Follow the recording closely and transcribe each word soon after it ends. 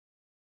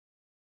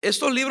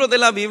Estos libros de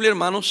la Biblia,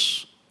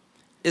 hermanos,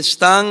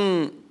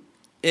 están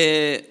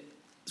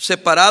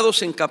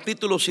separados en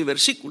capítulos y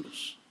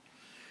versículos.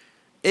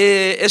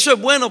 Eso es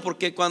bueno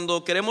porque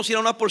cuando queremos ir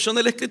a una porción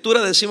de la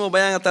Escritura decimos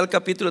vayan a tal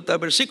capítulo y tal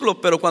versículo,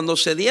 pero cuando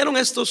se dieron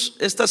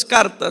estas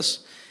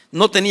cartas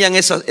no tenían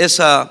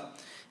esa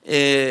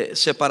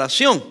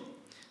separación.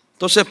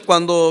 Entonces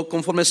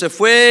conforme se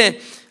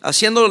fue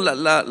haciendo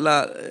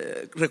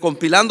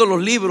recompilando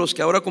los libros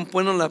que ahora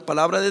componen la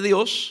palabra de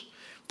Dios,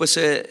 pues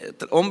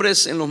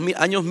hombres en los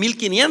años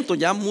 1500,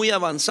 ya muy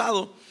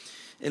avanzado,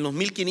 en los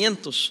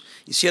 1500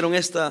 hicieron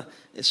esta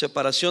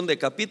separación de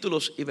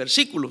capítulos y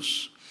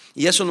versículos,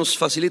 y eso nos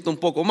facilita un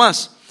poco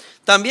más.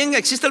 También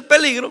existe el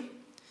peligro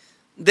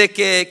de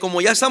que,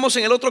 como ya estamos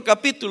en el otro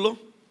capítulo,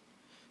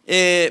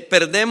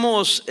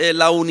 perdemos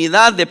la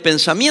unidad de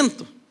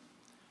pensamiento.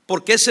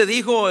 ¿Por qué se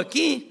dijo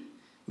aquí,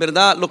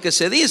 verdad, lo que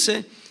se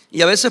dice?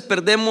 Y a veces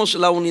perdemos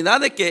la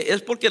unidad de que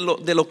es porque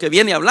de lo que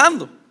viene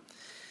hablando.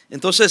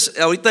 Entonces,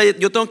 ahorita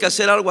yo tengo que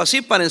hacer algo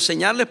así para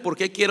enseñarles por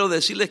qué quiero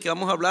decirles que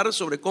vamos a hablar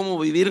sobre cómo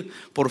vivir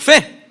por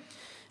fe.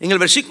 En el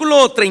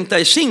versículo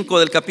 35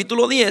 del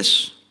capítulo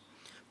 10,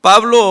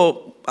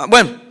 Pablo,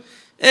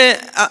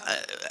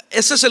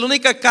 esa es la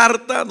única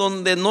carta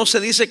donde no se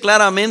dice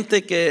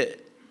claramente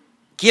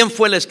quién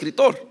fue el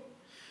escritor.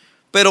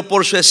 Pero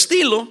por su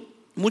estilo,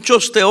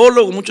 muchos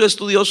teólogos, muchos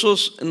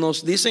estudiosos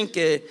nos dicen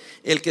que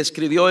el que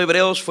escribió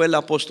Hebreos fue el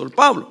apóstol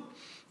Pablo.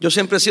 Yo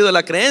siempre he sido de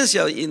la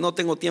creencia, y no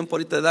tengo tiempo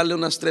ahorita de darle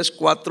unas 3,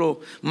 4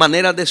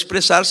 maneras de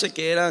expresarse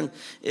que eran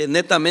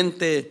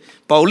netamente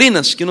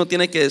paulinas, que uno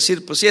tiene que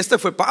decir, pues sí, este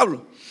fue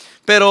Pablo.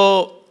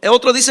 Pero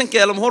otros dicen que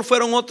a lo mejor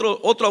fueron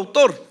otro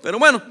autor. Pero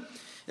bueno,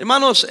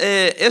 hermanos,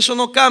 eso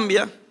no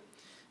cambia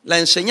la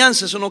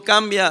enseñanza, eso no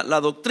cambia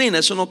la doctrina,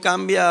 eso no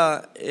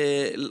cambia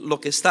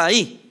lo que está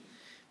ahí.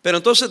 Pero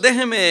entonces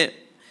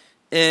déjeme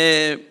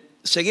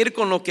seguir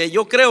con lo que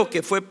yo creo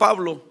que fue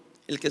Pablo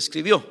el que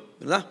escribió,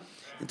 ¿verdad?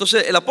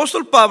 Entonces el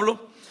apóstol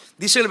Pablo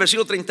dice en el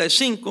versículo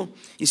 35,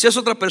 y si es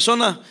otra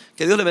persona,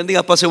 que Dios le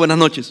bendiga, pase buenas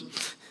noches.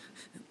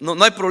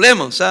 No hay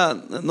problema, o sea,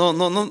 no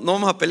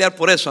vamos a pelear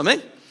por eso,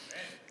 amén.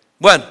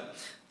 Bueno,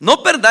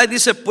 no perdáis,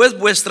 dice, pues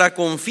vuestra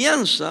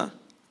confianza,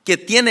 que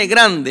tiene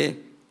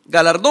grande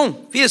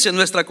galardón. Fíjense,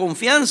 nuestra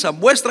confianza,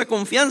 vuestra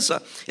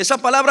confianza, esa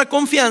palabra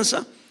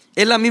confianza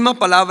es la misma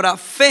palabra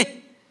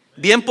fe.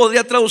 Bien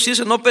podría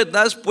traducirse, no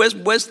perdáis pues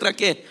vuestra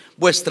 ¿qué?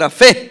 Vuestra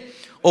fe,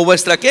 o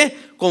vuestra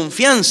 ¿qué?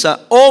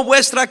 Confianza, o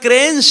vuestra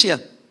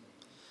creencia.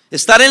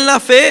 Estar en la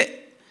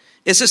fe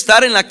es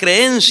estar en la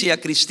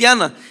creencia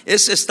cristiana,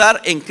 es estar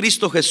en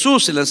Cristo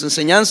Jesús, en las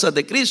enseñanzas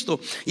de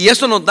Cristo, y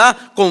eso nos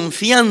da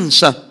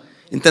confianza.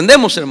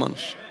 ¿Entendemos,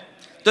 hermanos?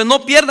 Entonces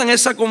no pierdan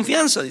esa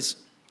confianza, dice,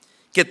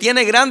 que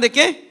tiene grande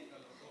 ¿qué?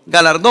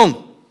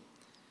 Galardón.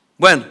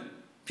 Bueno,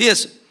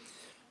 fíjense,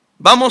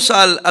 vamos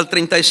al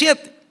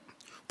 37.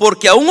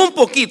 Porque aún un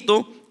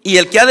poquito, y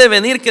el que ha de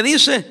venir, ¿qué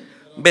dice?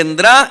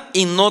 Vendrá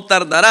y no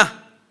tardará.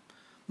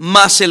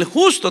 Mas el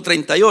justo,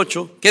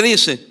 38, ¿qué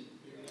dice?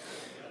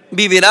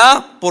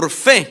 Vivirá por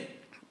fe,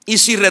 y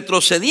si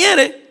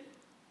retrocediere,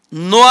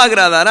 no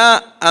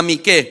agradará a mi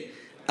 ¿qué?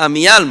 A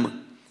mi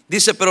alma.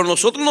 Dice, pero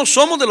nosotros no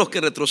somos de los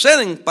que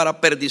retroceden para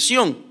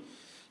perdición,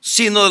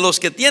 sino de los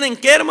que tienen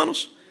 ¿qué,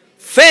 hermanos?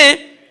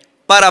 Fe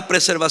para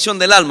preservación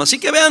del alma. Así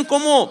que vean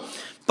cómo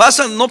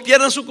pasan, no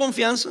pierdan su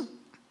confianza.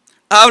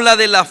 Habla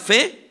de la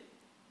fe,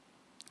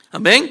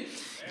 amén,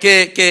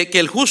 que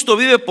el justo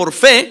vive por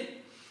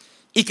fe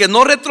y que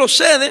no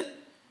retrocede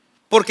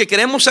porque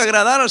queremos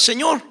agradar al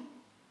Señor.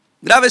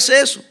 Grábese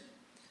eso.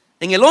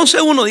 En el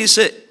 11:1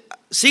 dice,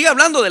 sigue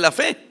hablando de la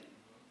fe.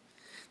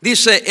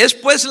 Dice, es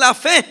pues la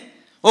fe.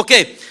 Ok,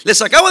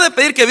 les acabo de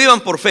pedir que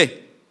vivan por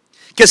fe,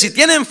 que si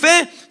tienen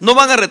fe no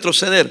van a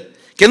retroceder,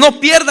 que no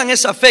pierdan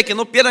esa fe, que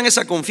no pierdan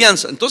esa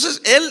confianza.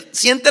 Entonces él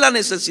siente la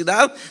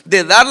necesidad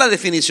de dar la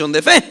definición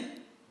de fe.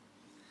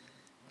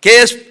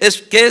 ¿Qué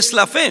es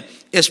la fe?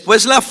 Es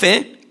pues la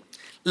fe,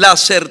 la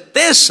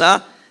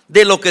certeza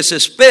de lo que se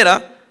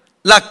espera,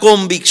 la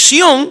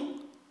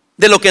convicción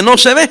de lo que no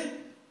se ve.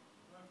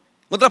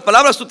 En otras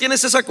palabras, tú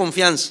tienes esa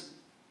confianza.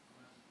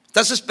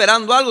 Estás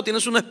esperando algo,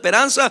 tienes una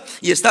esperanza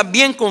y estás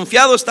bien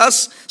confiado,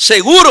 estás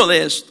seguro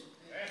de esto.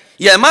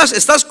 Y además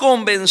estás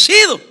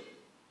convencido,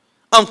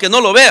 aunque no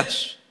lo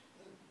veas.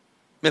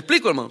 ¿Me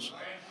explico, hermanos?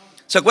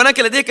 ¿Se acuerdan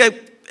que les dije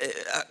que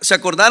se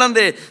acordaran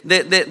de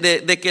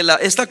que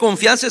esta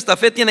confianza, esta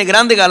fe tiene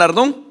grande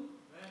galardón?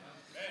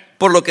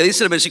 Por lo que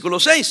dice el versículo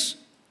 6.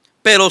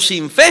 Pero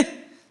sin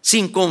fe,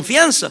 sin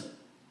confianza,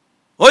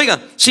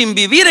 oigan, sin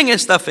vivir en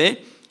esta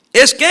fe,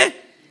 es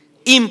que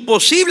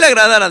imposible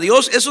agradar a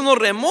Dios. Eso nos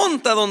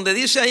remonta donde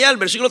dice allá el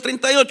versículo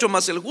 38,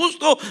 mas el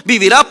justo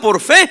vivirá por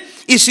fe,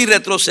 y si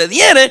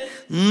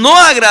retrocediere, no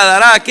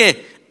agradará ¿a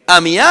qué? A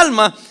mi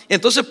alma.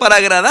 Entonces, para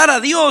agradar a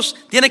Dios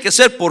tiene que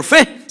ser por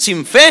fe.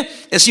 Sin fe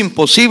es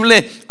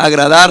imposible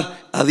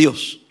agradar a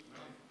Dios.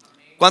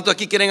 ¿Cuántos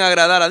aquí quieren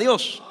agradar a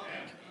Dios?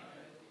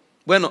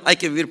 Bueno, hay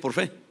que vivir por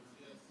fe,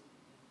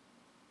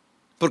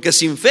 porque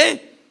sin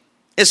fe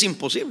es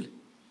imposible.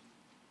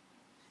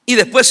 Y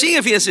después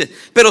sigue, fíjense,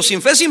 pero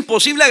sin fe es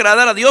imposible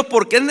agradar a Dios,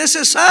 porque es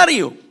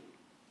necesario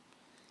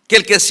que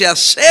el que se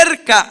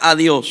acerca a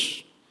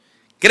Dios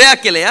crea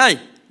que le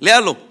hay,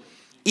 léalo,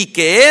 y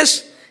que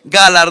es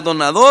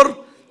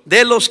galardonador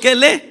de los que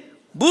le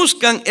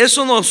buscan.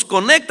 Eso nos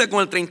conecta con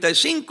el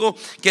 35,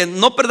 que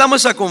no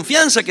perdamos esa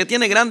confianza que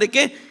tiene grande,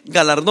 ¿qué?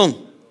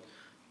 Galardón.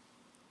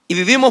 Y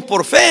vivimos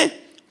por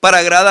fe para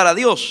agradar a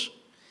Dios.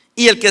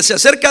 Y el que se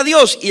acerca a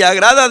Dios y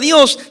agrada a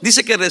Dios,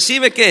 dice que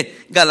recibe,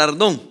 ¿qué?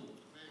 Galardón.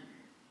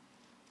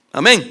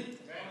 Amén.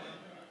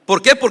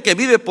 ¿Por qué? Porque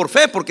vive por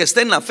fe, porque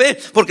está en la fe,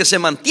 porque se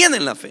mantiene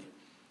en la fe.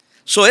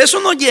 Eso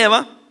nos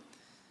lleva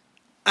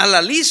a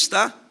la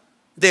lista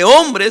de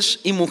hombres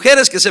y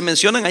mujeres que se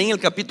mencionan ahí en el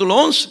capítulo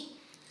 11,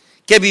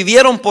 que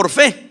vivieron por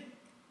fe,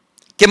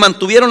 que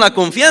mantuvieron la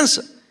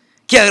confianza,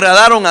 que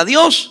agradaron a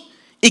Dios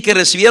y que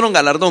recibieron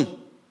galardón.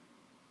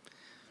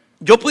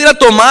 Yo pudiera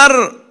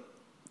tomar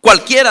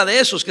cualquiera de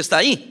esos que está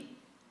ahí,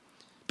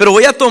 pero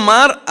voy a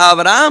tomar a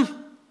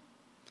Abraham,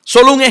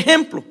 solo un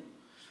ejemplo,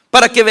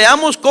 para que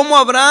veamos cómo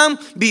Abraham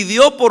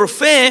vivió por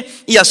fe.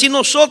 Y así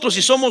nosotros,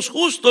 si somos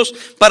justos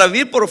para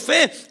vivir por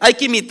fe, hay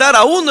que imitar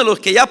a uno de los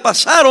que ya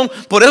pasaron.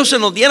 Por eso se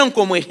nos dieron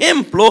como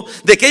ejemplo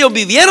de que ellos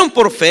vivieron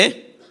por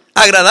fe,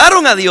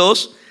 agradaron a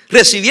Dios,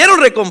 recibieron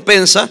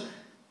recompensa.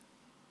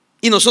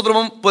 Y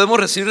nosotros podemos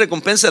recibir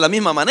recompensa de la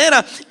misma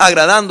manera,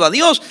 agradando a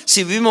Dios,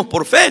 si vivimos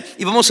por fe.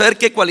 Y vamos a ver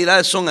qué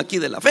cualidades son aquí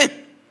de la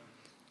fe.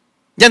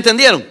 ¿Ya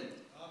entendieron?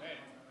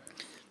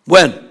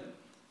 Bueno,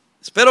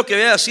 espero que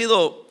haya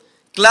sido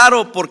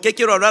claro por qué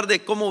quiero hablar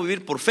de cómo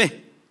vivir por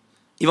fe.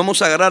 Y vamos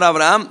a agarrar a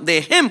Abraham de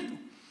ejemplo.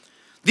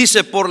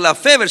 Dice, por la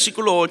fe,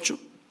 versículo 8,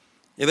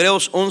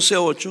 Hebreos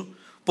 11:8,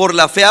 por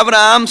la fe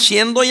Abraham,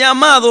 siendo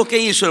llamado, ¿qué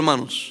hizo,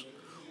 hermanos?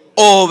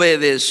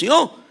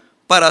 Obedeció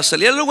para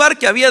salir al lugar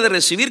que había de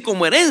recibir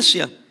como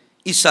herencia,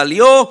 y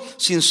salió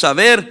sin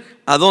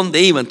saber a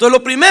dónde iba. Entonces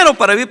lo primero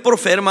para vivir por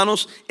fe,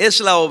 hermanos, es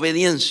la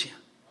obediencia.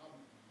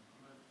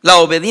 La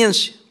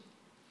obediencia.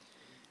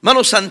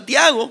 Hermanos,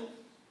 Santiago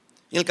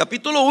en el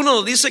capítulo 1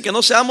 nos dice que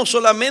no seamos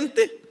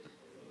solamente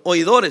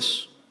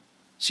oidores,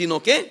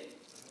 sino que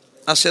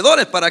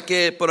hacedores, para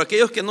que por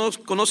aquellos que no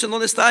conocen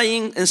dónde está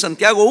ahí en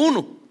Santiago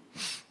 1.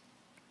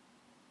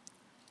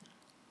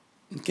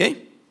 ¿Ok?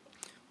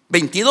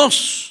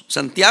 22.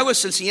 Santiago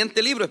es el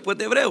siguiente libro después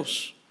de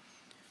Hebreos.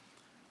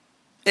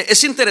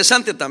 Es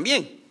interesante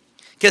también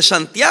que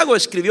Santiago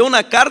escribió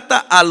una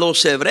carta a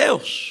los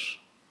hebreos.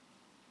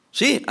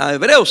 Sí, a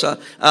hebreos,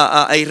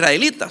 a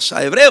israelitas,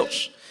 a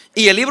hebreos.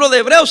 Y el libro de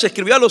Hebreos se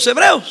escribió a los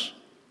hebreos.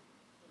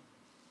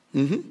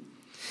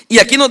 Y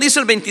aquí nos dice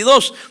el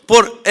 22,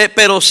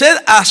 pero sed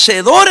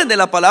hacedores de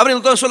la palabra, y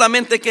no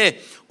solamente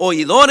que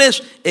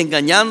oidores,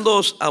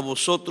 engañándoos a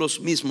vosotros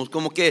mismos.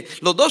 Como que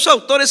los dos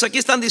autores aquí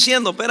están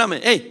diciendo,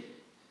 espérame,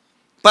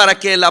 para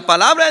que la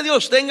palabra de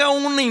Dios tenga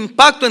un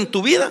impacto en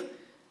tu vida,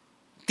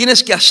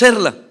 tienes que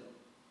hacerla,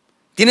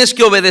 tienes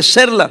que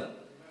obedecerla,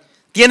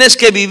 tienes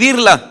que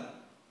vivirla.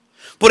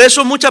 Por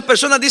eso muchas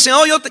personas dicen,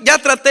 yo ya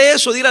traté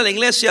eso de ir a la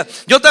iglesia,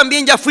 yo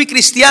también ya fui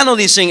cristiano,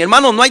 dicen.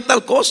 Hermano, no hay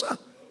tal cosa.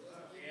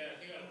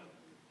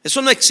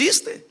 Eso no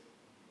existe.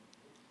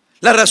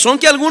 La razón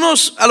que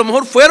algunos a lo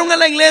mejor fueron a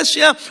la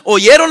iglesia,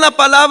 oyeron la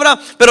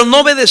palabra, pero no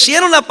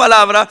obedecieron la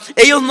palabra,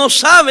 ellos no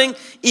saben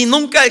y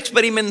nunca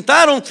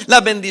experimentaron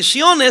las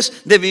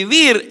bendiciones de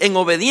vivir en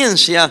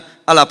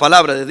obediencia a la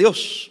palabra de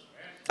Dios.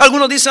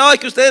 Algunos dicen,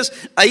 que ustedes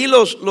ahí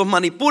los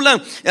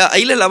manipulan,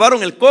 ahí les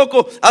lavaron el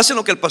coco, hacen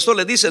lo que el pastor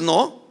les dice.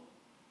 No.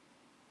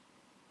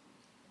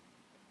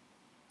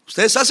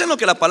 Ustedes hacen lo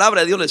que la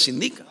palabra de Dios les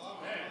indica.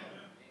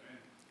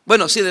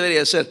 Bueno, así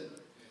debería ser.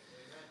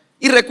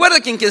 Y recuerda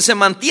que quien se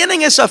mantiene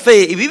en esa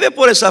fe y vive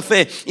por esa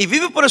fe y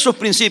vive por esos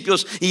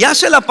principios y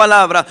hace la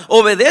palabra,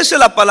 obedece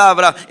la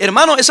palabra,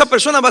 hermano, esa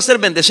persona va a ser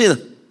bendecida.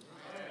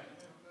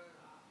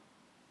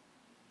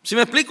 ¿Sí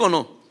me explico o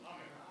no?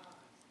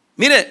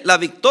 Mire, la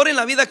victoria en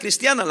la vida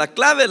cristiana, la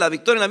clave de la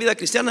victoria en la vida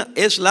cristiana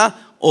es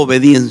la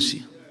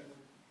obediencia.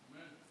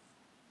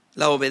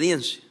 La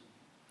obediencia.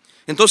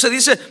 Entonces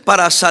dice,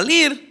 para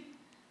salir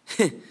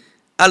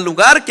al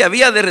lugar que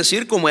había de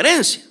recibir como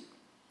herencia.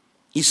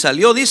 Y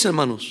salió, dice,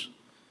 hermanos,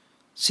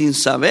 sin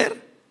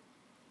saber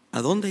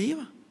a dónde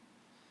iba.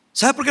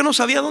 ¿Sabe por qué no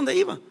sabía a dónde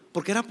iba?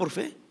 Porque era por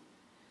fe.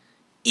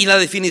 Y la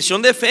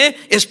definición de fe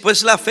es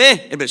pues la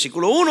fe, el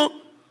versículo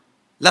 1,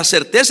 la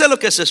certeza de lo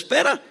que se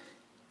espera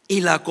y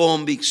la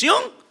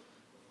convicción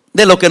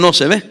de lo que no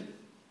se ve.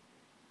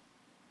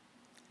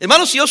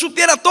 Hermanos, si yo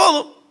supiera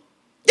todo,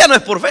 ya no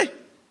es por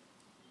fe.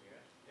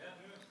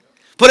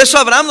 Por eso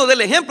Abraham nos da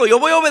el ejemplo. Yo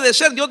voy a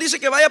obedecer. Dios dice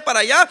que vaya para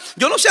allá.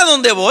 Yo no sé a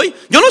dónde voy.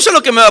 Yo no sé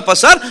lo que me va a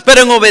pasar.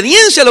 Pero en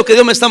obediencia a lo que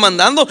Dios me está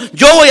mandando,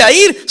 yo voy a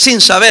ir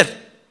sin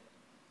saber.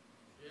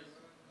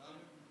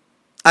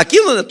 Aquí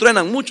es donde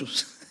truenan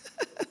muchos.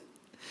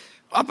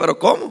 Pero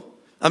 ¿cómo?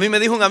 A mí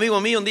me dijo un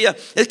amigo mío un día,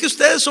 es que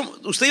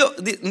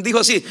dijo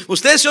así,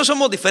 ustedes y yo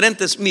somos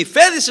diferentes. Mi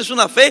fe, dice, es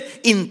una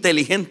fe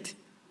inteligente.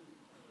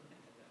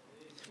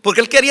 Porque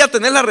él quería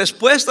tener las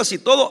respuestas y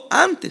todo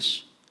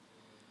antes.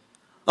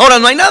 Ahora,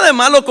 no hay nada de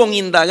malo con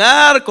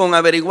indagar, con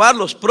averiguar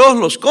los pros,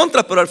 los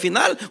contras, pero al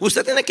final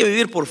usted tiene que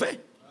vivir por fe.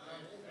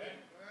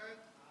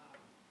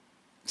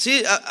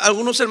 Sí,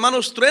 algunos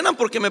hermanos truenan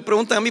porque me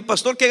preguntan a mí,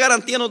 pastor, ¿qué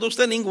garantía nos da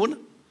usted? Ninguna.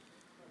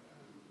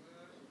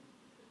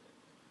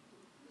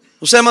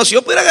 O sea, si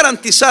yo pudiera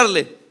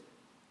garantizarle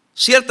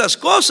ciertas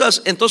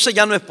cosas, entonces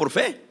ya no es por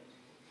fe.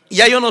 Y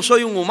ya yo no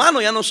soy un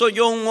humano, ya no soy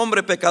yo un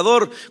hombre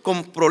pecador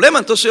con problema,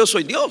 entonces yo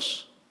soy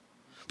Dios.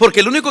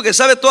 Porque el único que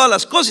sabe todas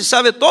las cosas y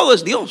sabe todo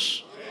es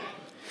Dios.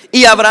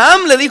 Y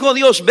Abraham le dijo a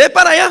Dios, ve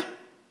para allá.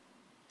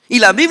 Y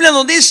la Biblia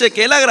nos dice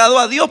que él agradó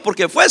a Dios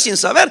porque fue sin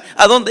saber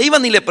a dónde iba,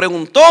 ni le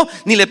preguntó,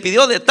 ni le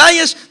pidió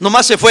detalles,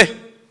 nomás se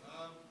fue.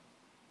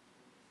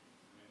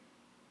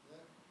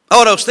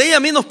 Ahora, a usted y a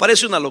mí nos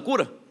parece una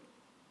locura.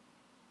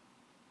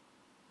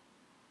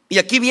 Y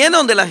aquí viene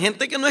donde la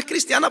gente que no es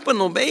cristiana pues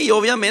nos ve y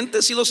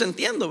obviamente sí los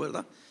entiendo,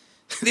 ¿verdad?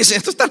 Dice,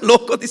 esto está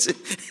loco, dice.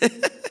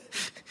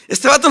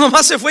 Este vato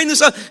nomás se fue y no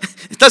sabe,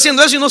 está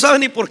haciendo eso y no sabe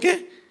ni por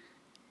qué.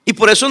 Y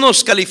por eso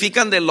nos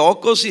califican de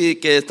locos y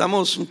que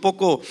estamos un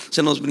poco,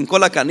 se nos brincó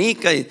la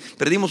canica y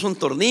perdimos un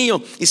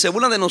tornillo y se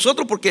burlan de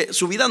nosotros porque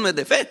su vida no es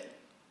de fe.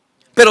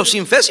 Pero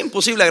sin fe es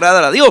imposible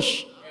agradar a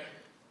Dios.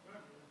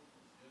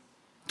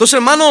 Entonces,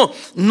 hermano,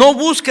 no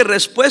busque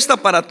respuesta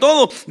para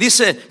todo.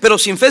 Dice, pero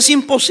sin fe es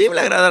imposible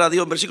agradar a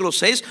Dios. Versículo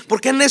 6,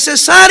 porque es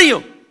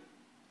necesario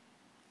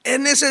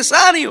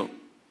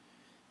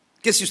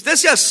que si usted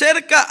se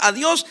acerca a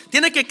Dios,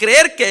 tiene que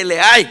creer que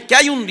que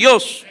hay un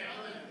Dios.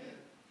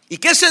 Y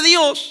que ese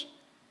Dios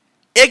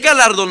es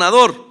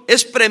galardonador,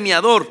 es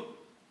premiador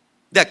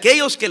de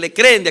aquellos que le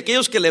creen, de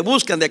aquellos que le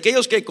buscan, de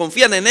aquellos que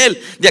confían en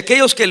Él, de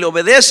aquellos que le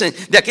obedecen,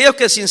 de aquellos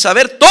que sin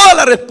saber todas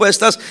las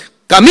respuestas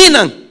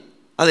caminan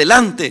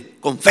adelante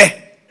con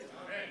fe.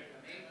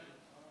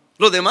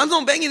 Los demás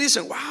nos ven y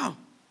dicen, wow,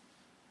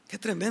 qué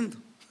tremendo.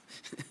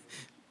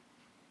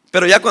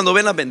 Pero ya cuando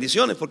ven las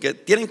bendiciones, porque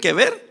tienen que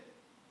ver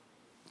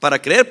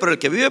para creer, pero el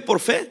que vive por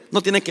fe no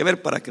tiene que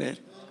ver para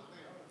creer.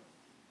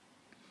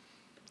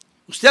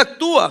 Usted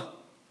actúa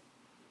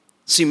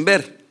sin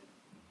ver.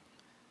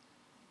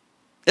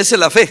 Esa es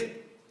la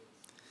fe.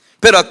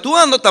 Pero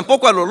actuando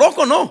tampoco a lo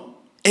loco,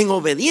 no. En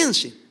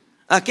obediencia.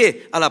 ¿A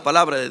qué? A la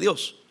palabra de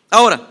Dios.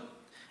 Ahora,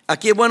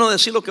 aquí es bueno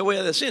decir lo que voy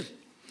a decir.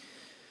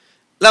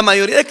 La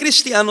mayoría de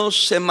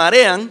cristianos se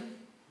marean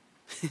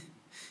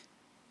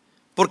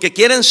porque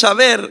quieren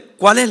saber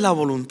cuál es la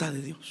voluntad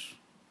de Dios.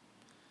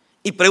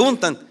 Y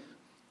preguntan,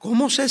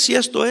 ¿cómo sé si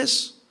esto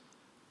es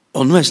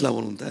o no es la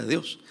voluntad de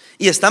Dios?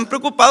 Y están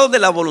preocupados de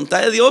la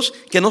voluntad de Dios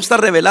que no está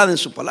revelada en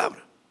su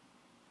palabra.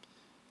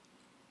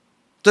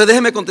 Entonces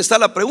déjeme contestar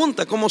la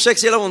pregunta, ¿cómo sé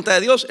si es la voluntad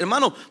de Dios?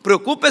 Hermano,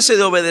 preocúpese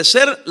de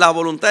obedecer la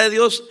voluntad de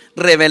Dios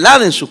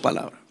revelada en su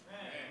palabra.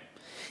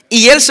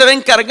 Y Él se va a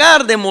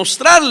encargar de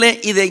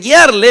mostrarle y de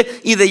guiarle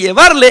y de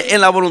llevarle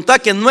en la voluntad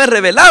que no es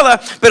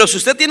revelada. Pero si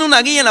usted tiene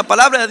una guía en la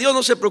palabra de Dios,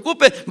 no se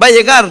preocupe, va a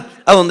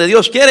llegar a donde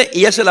Dios quiere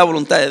y esa es la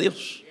voluntad de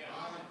Dios.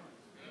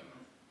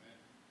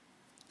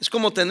 Es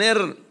como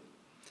tener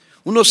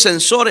unos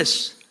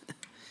sensores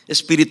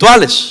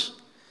espirituales.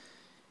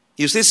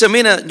 Y usted dice,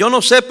 mira, yo no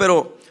sé,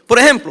 pero, por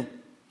ejemplo,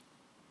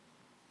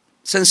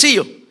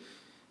 sencillo,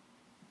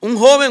 un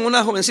joven,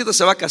 una jovencita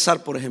se va a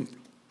casar, por ejemplo,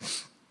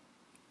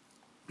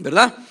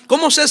 ¿verdad?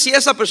 ¿Cómo sé si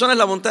esa persona es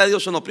la voluntad de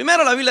Dios o no?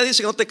 Primero la Biblia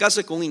dice que no te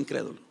cases con un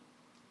incrédulo.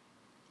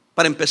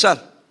 Para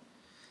empezar,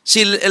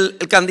 si el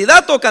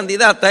candidato o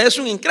candidata es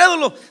un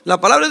incrédulo,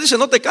 la palabra dice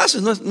no te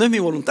cases, no es mi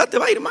voluntad, te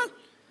va a ir mal.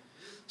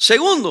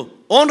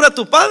 Segundo, honra a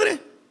tu padre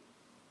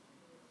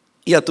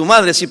y a tu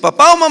madre. Si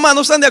papá o mamá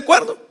no están de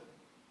acuerdo,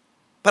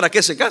 ¿para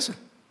qué se casan?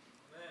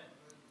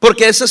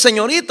 Porque ese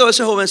señorito,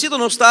 ese jovencito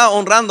no está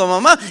honrando a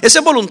mamá. Esa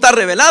es voluntad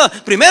revelada.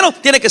 Primero,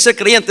 tiene que ser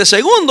creyente.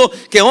 Segundo,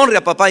 que honre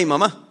a papá y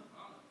mamá.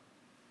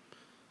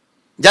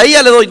 Y ahí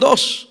ya le doy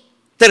 2.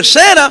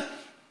 Tercera,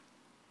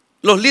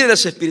 los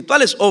líderes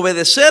espirituales,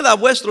 obedeced a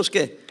vuestros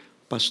 ¿qué?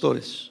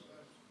 Pastores.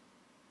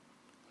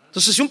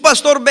 Entonces, si un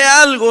pastor ve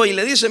algo y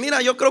le dice,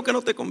 mira, yo creo que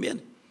no te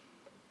conviene.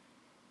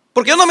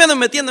 Porque yo no me ando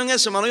metiendo en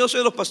eso, hermano. Yo soy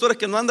de los pastores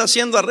que no anda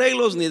haciendo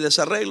arreglos, ni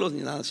desarreglos,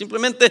 ni nada.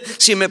 Simplemente,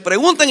 si me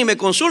preguntan y me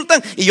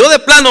consultan y yo de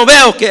plano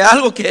veo que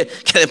algo que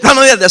de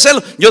plano debes de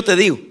hacerlo, yo te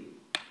digo.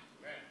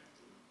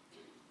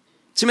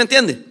 ¿Sí me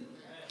entiende?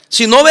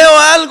 Si no veo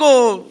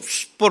algo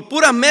por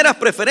puras meras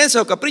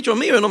preferencias o caprichos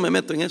míos, yo no me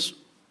meto en eso.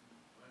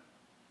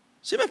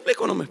 ¿Sí me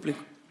explico o no me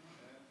explico?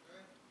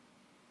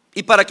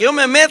 Y para que yo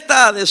me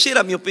meta a decir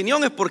a mi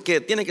opinión es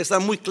porque tiene que estar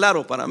muy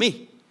claro para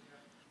mí.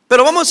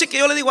 Pero vamos a decir que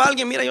yo le digo a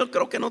alguien, mira, yo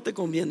creo que no te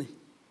conviene.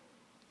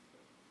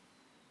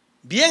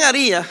 Bien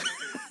haría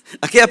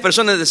aquella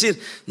persona decir,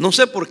 no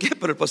sé por qué,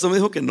 pero el pastor me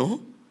dijo que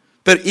no.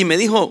 Y me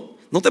dijo,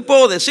 no te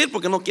puedo decir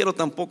porque no quiero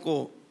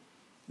tampoco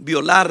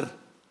violar,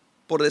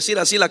 por decir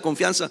así, la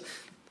confianza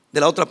de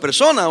la otra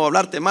persona o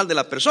hablarte mal de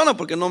la persona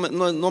porque no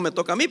me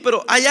toca a mí.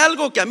 Pero hay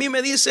algo que a mí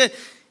me dice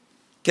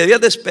que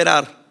debías de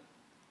esperar,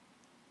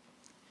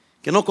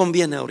 que no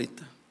conviene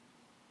ahorita.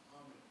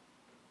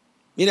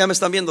 Mira, me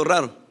están viendo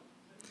raro.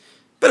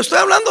 Pero estoy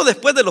hablando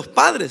después de los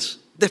padres,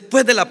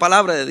 después de la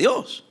palabra de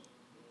Dios.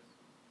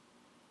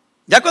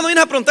 Ya cuando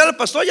vienes a preguntar al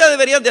pastor, ya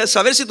deberías de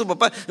saber si tu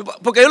papá,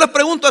 porque yo les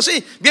pregunto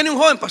así, viene un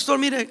joven, pastor,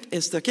 mire,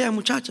 aquella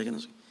muchacha que no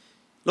sé.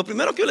 Lo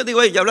primero que yo les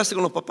digo es, ¿ya hablaste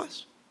con los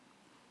papás?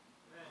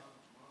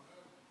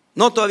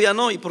 No, todavía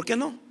no. ¿Y por qué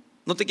no?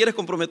 ¿No te quieres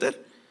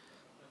comprometer?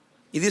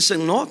 Y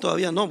dicen, no,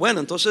 todavía no. Bueno,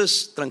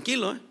 entonces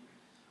tranquilo,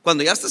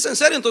 Cuando ya estés en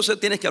serio, entonces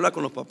tienes que hablar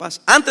con los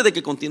papás antes de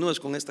que continúes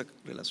con esta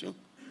relación.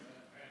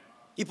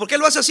 ¿Y por qué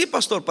lo hace así,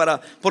 pastor?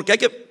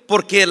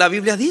 Porque la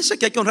Biblia dice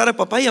que hay que honrar a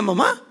papá y a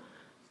mamá.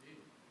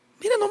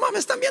 Miren nomás, me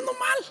están viendo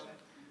mal.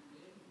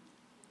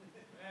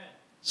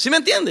 ¿Sí me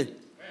entiende?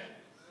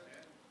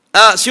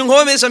 Si un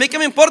joven me dice, a mí qué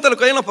me importa lo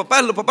que digan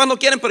los papás no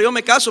quieren, pero yo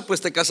me caso,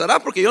 pues te casarás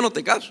porque yo no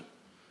te caso.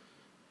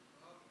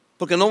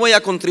 Porque no voy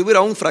a contribuir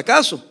a un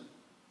fracaso.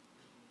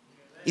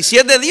 Y si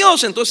es de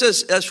Dios,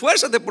 entonces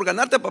esfuérzate por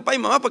ganarte a papá y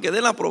mamá para que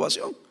den la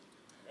aprobación.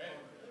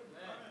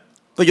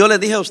 Pues yo les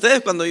dije a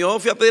ustedes, cuando yo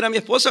fui a pedir a mi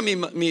esposa,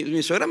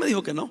 mi suegra me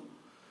dijo que no.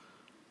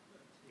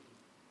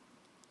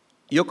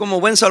 Yo como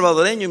buen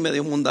salvadoreño y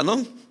medio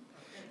mundanón,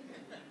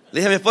 le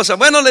dije a mi esposa,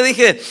 bueno, le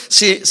dije,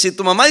 si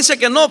tu mamá dice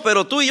que no,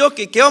 pero tú y yo,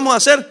 ¿qué vamos a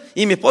hacer?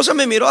 Y mi esposa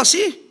me miró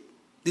así,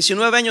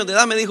 19 años de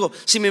edad, me dijo,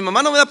 si mi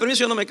mamá no me da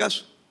permiso, yo no me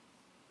caso.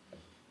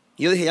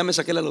 Y yo dije, ya me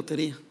saqué la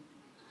lotería.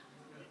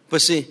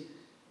 Pues sí,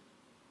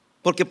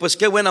 porque pues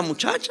qué buena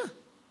muchacha,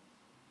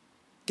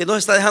 que no se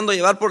está dejando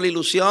llevar por la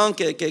ilusión,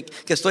 que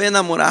estoy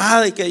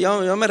enamorada y que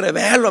yo me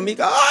rebelo,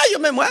 amiga, ay, yo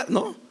me muero.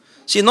 No,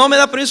 si no me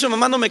da permiso mi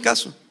mamá, no me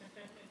caso.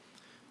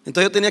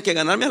 Entonces yo tenía que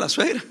ganarme a la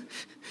suegra.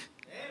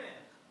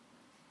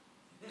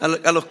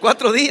 A los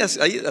 4 días,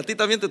 a ti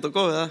también te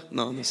tocó, ¿verdad?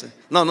 No sé.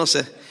 No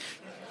sé.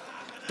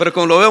 Pero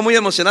como lo veo muy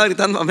emocionado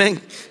gritando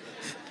amén.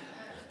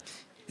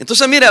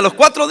 Entonces mire, a los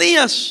 4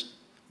 días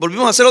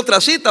volvimos a hacer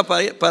otra cita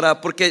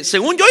porque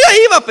según yo ya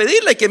iba a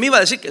pedirle que me iba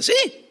a decir que sí.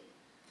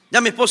 Ya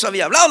mi esposa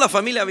había hablado, la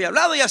familia había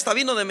hablado, ya hasta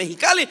vino de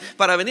Mexicali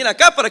para venir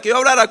acá para que yo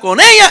hablara con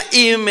ella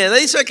y me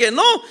dice que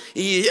no.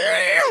 Y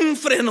un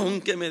frenón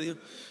que me dio.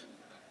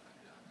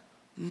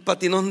 Un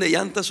patinón de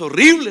llantas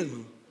horrible,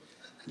 hermano.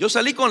 Yo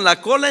salí con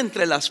la cola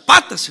entre las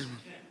patas,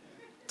 hermano.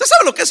 ¿Usted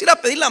sabe lo que es ir a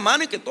pedir la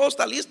mano y que todo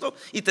está listo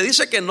y te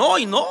dice que no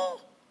y no?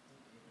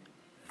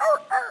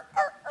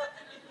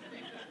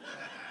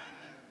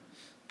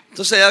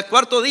 Entonces al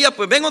 4.º día,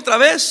 pues ven otra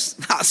vez.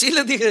 Así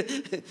les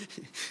dije,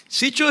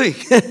 sí, Chuy.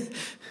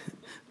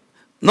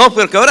 No,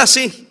 pero que ahora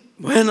sí.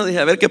 Bueno, dije,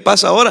 a ver qué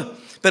pasa ahora.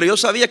 Pero yo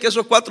sabía que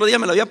esos 4 días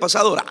me lo había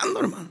pasado orando,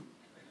 hermano.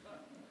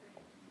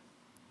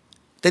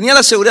 Tenía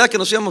la seguridad que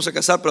nos íbamos a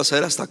casar, pero a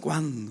saber hasta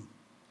cuándo.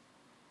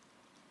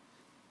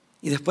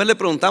 Y después le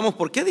preguntamos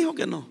por qué dijo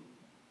que no.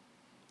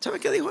 ¿Sabe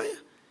qué dijo ella?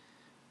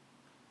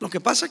 Lo que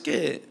pasa es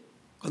que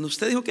cuando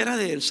usted dijo que era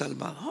de El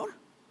Salvador,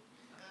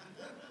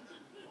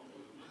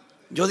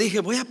 yo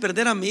dije, voy a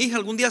perder a mi hija,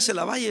 algún día se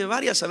la va a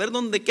llevar y a saber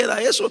dónde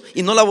queda eso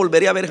y no la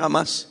volveré a ver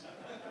jamás.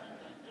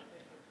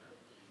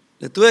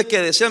 Le tuve que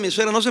decir a mi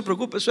suegra, no se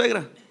preocupe,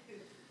 suegra,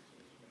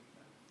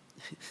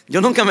 yo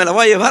nunca me la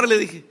voy a llevar, le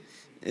dije.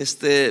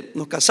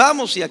 Nos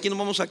casamos y aquí nos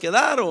vamos a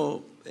quedar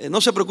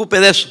no se preocupe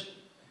de eso.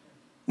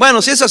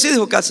 Bueno, si es así,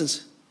 dijo,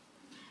 cásense.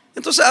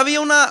 Entonces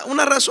había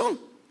una razón.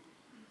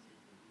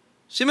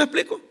 ¿Sí me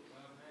explico?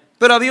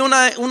 Pero había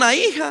una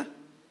hija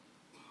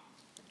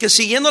que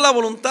siguiendo la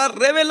voluntad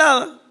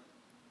revelada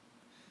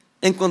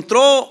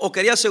encontró o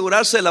quería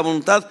asegurarse de la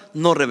voluntad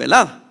no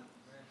revelada.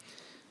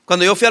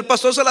 Cuando yo fui al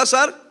pastor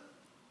Salazar,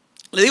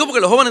 le digo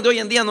porque los jóvenes de hoy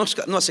en día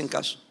no hacen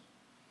caso.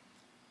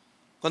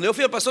 Cuando yo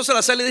fui al pastor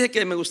Salazar le dije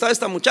que me gustaba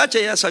esta muchacha,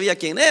 ella sabía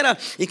quién era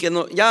y que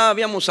ya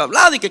habíamos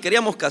hablado y que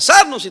queríamos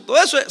casarnos y todo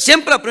eso.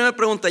 Siempre la primera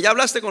pregunta, ¿ya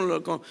hablaste con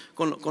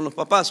los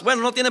papás?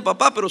 Bueno, no tiene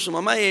papá, pero su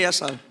mamá y ella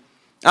sabe.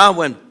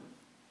 Bueno,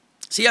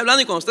 sigue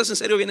hablando y cuando estés en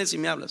serio vienes y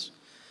me hablas.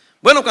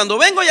 Bueno, cuando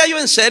vengo ya yo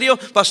en serio,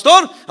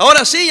 pastor,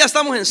 ahora sí, ya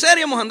estamos en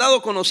serio, hemos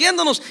andado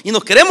conociéndonos y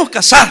nos queremos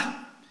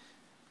casar.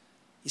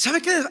 ¿Y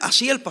sabe qué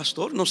hacía el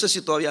pastor? No sé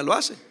si todavía lo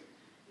hace.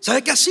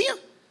 ¿Sabe qué hacía?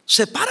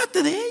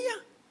 Sepárate de ella.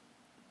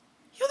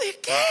 Yo dije,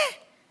 ¿qué?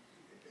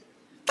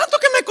 Tanto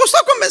que me costó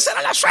convencer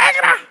a la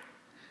suegra.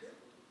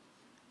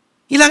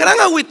 Y la gran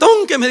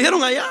agüitón que me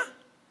dieron allá.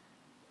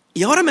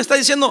 Y ahora me está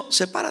diciendo,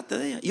 sepárate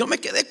de ella. Y yo me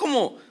quedé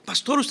como,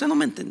 pastor, usted no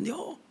me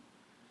entendió.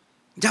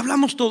 Ya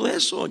hablamos todo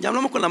eso, ya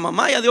hablamos con la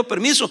mamá, ya dio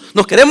permiso,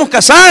 nos queremos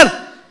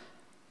casar.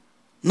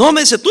 No,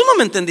 me dice, tú no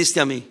me entendiste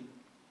a mí.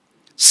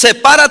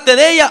 Sepárate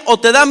de ella o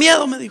te da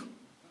miedo, me dijo.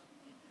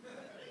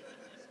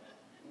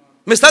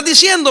 Me estás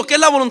diciendo que es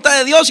la voluntad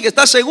de Dios y que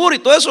estás seguro y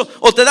todo eso,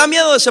 o te da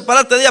miedo de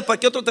separarte de ella para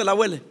que otro te la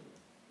huele,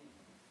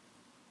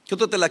 que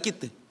otro te la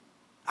quite.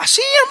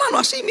 Así, hermano,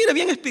 así, mire,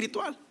 bien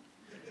espiritual.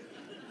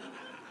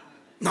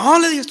 No,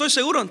 le dije, estoy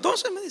seguro.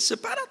 Entonces me dice,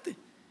 sepárate,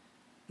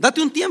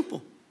 date un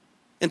tiempo.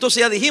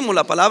 Entonces ya dijimos,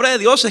 la palabra de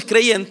Dios es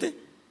creyente.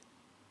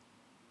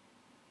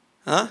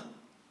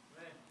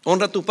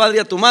 Honra a tu padre y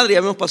a tu madre. Ya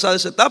hemos pasado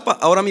esa etapa.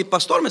 Ahora mi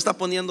pastor me está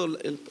poniendo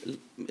el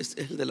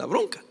de la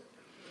bronca.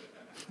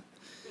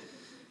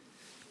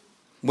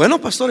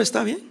 Bueno, pastor,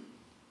 está bien.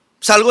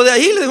 Salgo de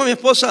ahí, le digo a mi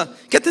esposa,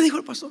 ¿qué te dijo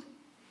el pastor?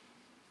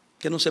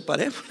 Que nos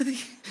separemos, le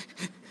dije.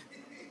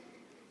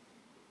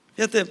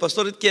 Fíjate, el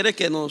pastor quiere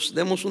que nos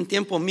demos un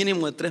tiempo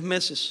mínimo de 3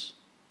 meses.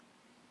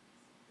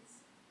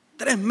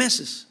 3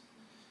 meses.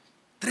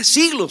 3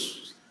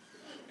 siglos.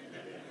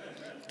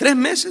 3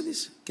 meses,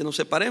 dice, que nos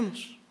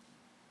separemos.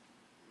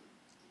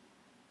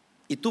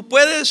 Y tú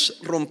puedes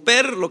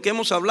romper lo que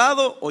hemos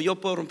hablado, o yo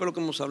puedo romper lo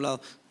que hemos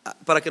hablado,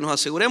 para que nos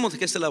aseguremos de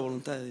que esta es la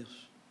voluntad de Dios.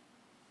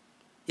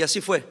 Y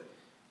así fue.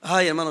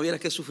 Ay, hermano,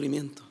 vieras qué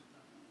sufrimiento.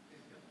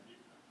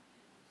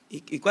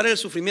 ¿Y cuál es el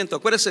sufrimiento?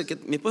 Acuérdese que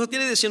mi esposa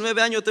tiene 19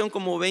 años,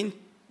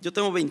 yo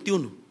tengo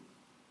 21.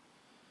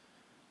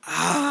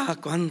 Ah,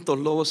 cuántos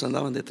lobos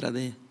andaban detrás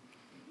de ella.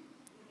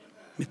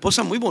 Mi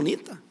esposa muy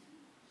bonita.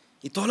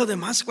 Y todos los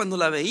demás cuando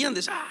la veían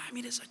decían, ah,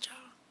 mire esa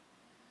chava.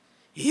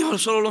 Y yo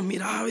solo los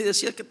miraba y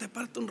decía, que te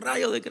parte un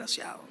rayo,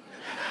 desgraciado.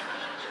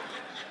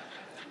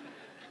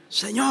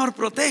 Señor,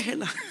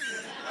 protégela.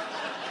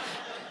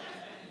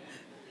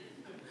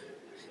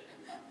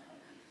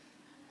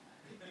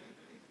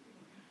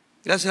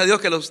 Gracias a Dios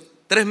que a los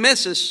 3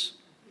 meses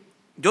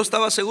yo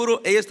estaba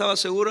seguro, ella estaba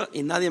segura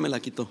y nadie me la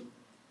quitó.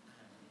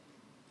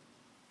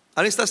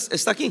 Ahora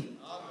está aquí.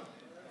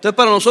 Entonces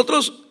para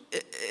nosotros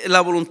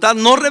la voluntad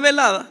no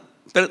revelada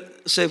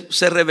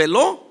se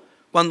reveló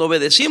cuando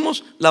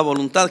obedecimos la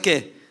voluntad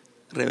que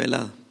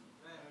revelada.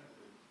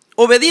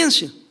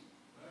 Obediencia.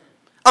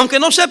 Aunque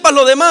no sepas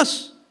lo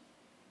demás,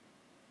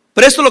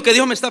 pero esto es lo que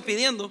Dios me está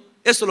pidiendo,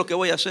 esto es lo que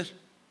voy a hacer.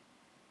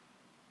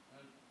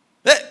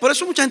 Por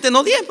eso mucha gente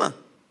no diezma.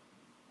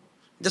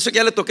 Ya sé que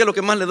ya le toqué lo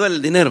que más le duele,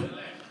 el dinero.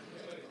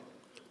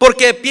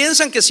 Porque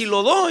piensan que si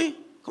lo doy,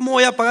 ¿cómo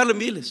voy a pagarlo en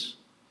biles?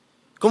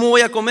 ¿Cómo voy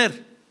a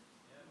comer?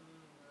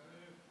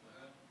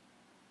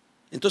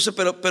 Entonces,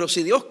 pero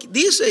si Dios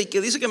dice y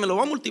que dice que me lo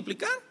va a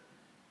multiplicar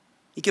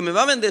y que me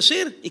va a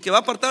bendecir y que va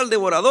a apartar al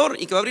devorador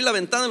y que va a abrir la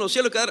ventana en los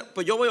cielos,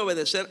 pues yo voy a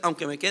obedecer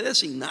aunque me quede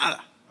sin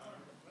nada.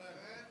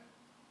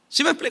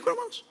 ¿Sí me explico,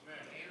 hermanos?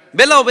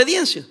 ¿Ves la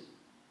obediencia?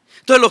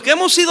 Entonces los que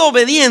hemos sido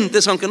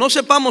obedientes, aunque no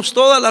sepamos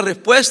toda la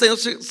respuesta y no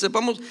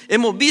sepamos,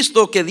 hemos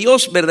visto que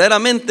Dios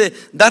verdaderamente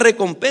da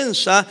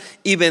recompensa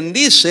y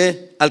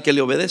bendice al que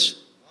le obedece.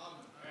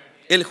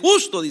 El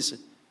justo, dice,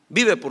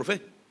 vive por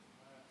fe.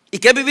 ¿Y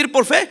qué es vivir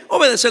por fe?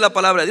 Obedecer la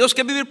palabra de Dios.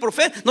 ¿Qué es vivir por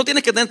fe? No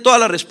tienes que tener toda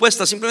la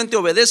respuesta, simplemente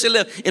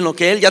obedécele en lo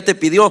que Él ya te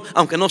pidió,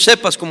 aunque no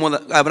sepas, como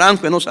Abraham,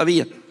 que no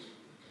sabía.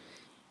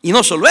 Y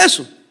no solo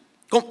eso,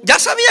 ya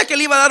sabía que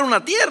le iba a dar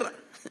una tierra,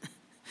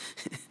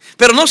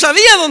 pero no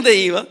sabía dónde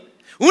iba.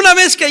 Una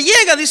vez que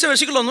llega, dice el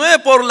versículo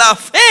 9, por la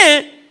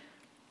fe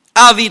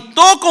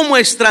habitó como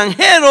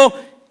extranjero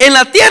en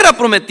la tierra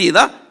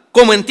prometida,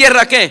 como en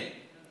tierra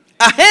 ¿qué?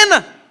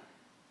 Ajena,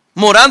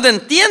 morando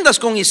en tiendas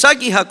con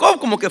Isaac y Jacob,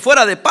 como que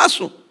fuera de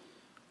paso,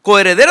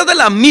 coherederos de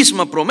la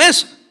misma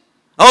promesa.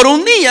 Ahora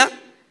un día,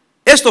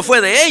 esto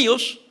fue de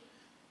ellos,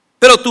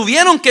 pero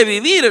tuvieron que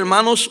vivir,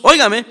 hermanos,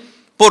 óigame,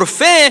 por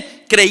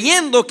fe,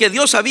 creyendo que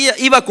Dios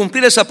iba a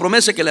cumplir esa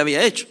promesa que le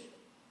había hecho.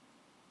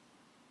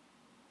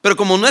 Pero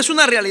como no es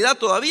una realidad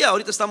todavía,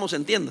 ahorita estamos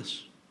en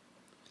tiendas.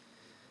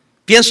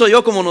 Pienso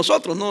yo como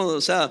nosotros, ¿no? O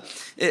sea,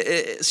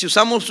 si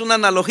usamos una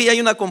analogía y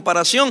una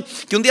comparación,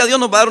 que un día Dios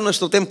nos va a dar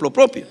nuestro templo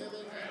propio.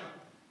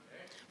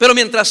 Pero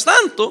mientras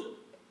tanto,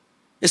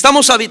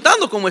 estamos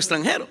habitando como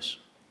extranjeros.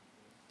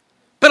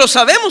 Pero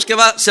sabemos que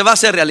se va a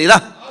hacer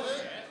realidad.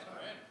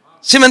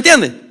 ¿Sí me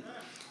entiende?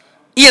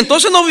 Y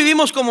entonces no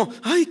vivimos como,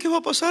 ay, ¿qué va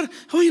a pasar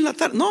hoy en la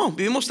tarde? No,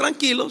 vivimos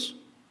tranquilos,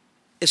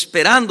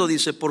 esperando,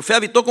 dice, por fe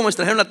habitó como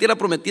extranjero en la tierra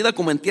prometida,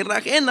 como en tierra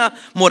ajena,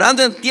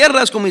 morando en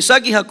tierras como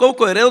Isaac y Jacob,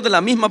 coherederos de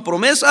la misma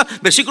promesa.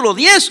 Versículo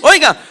 10,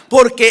 oiga,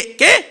 porque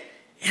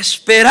 ¿qué?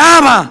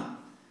 Esperaba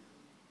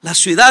la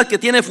ciudad que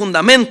tiene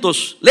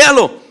fundamentos,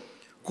 léalo,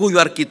 cuyo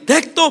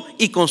arquitecto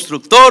y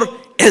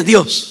constructor es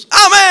Dios.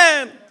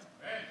 Amén.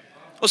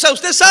 O sea,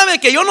 usted sabe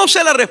que yo no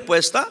sé la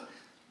respuesta.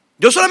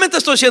 Yo solamente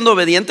estoy siendo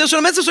obediente,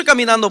 solamente estoy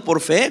caminando por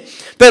fe,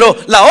 pero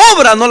la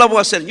obra no la voy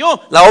a hacer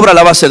yo, la obra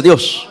la va a hacer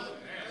Dios.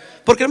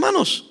 Porque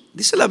hermanos,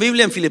 dice la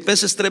Biblia en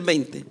Filipenses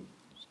 3:20,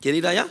 ¿quiere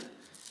ir allá?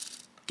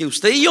 Que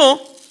usted y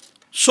yo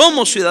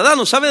somos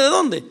ciudadanos, ¿sabe de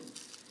dónde?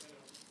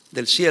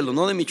 Del cielo,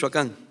 no de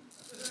Michoacán.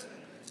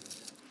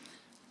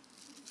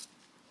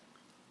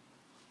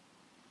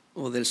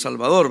 O del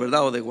Salvador,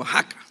 ¿verdad? O de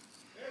Oaxaca.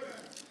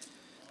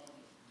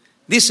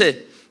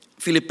 Dice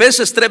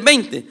Filipenses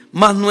 3:20,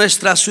 mas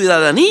nuestra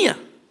ciudadanía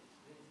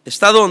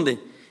está ¿dónde?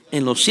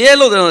 En los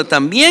cielos, de donde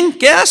también,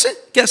 ¿qué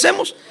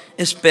hacemos?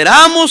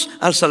 Esperamos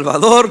al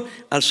Salvador,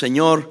 al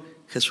Señor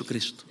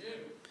Jesucristo.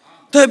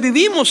 Entonces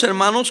vivimos,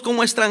 hermanos,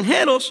 como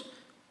extranjeros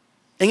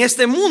en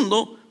este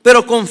mundo,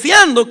 pero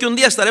confiando que un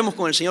día estaremos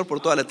con el Señor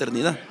por toda la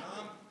eternidad.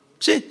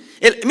 Sí,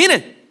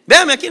 mire,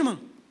 véame aquí, hermano.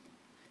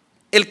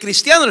 El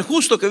cristiano, el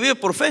justo que vive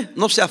por fe,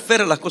 no se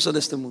aferra a las cosas de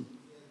este mundo.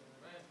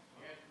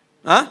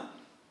 ¿Ah?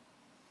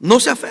 No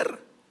se aferra,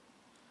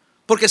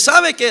 porque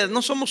sabe que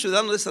no somos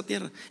ciudadanos de esta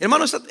tierra.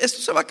 Hermano,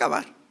 esto se va a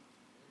acabar.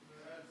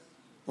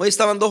 Hoy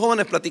estaban 2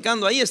 jóvenes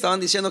platicando ahí, estaban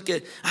diciendo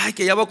que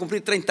ya va a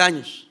cumplir 30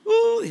 años.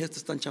 Dije, este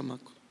es tan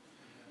chamaco.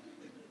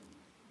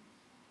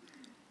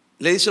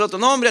 Le dice el otro,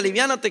 no hombre,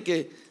 aliviánate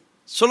que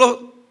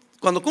solo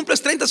Cuando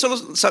cumples 30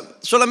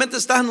 solamente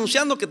estás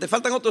anunciando que te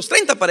faltan otros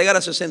 30 para llegar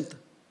a 60.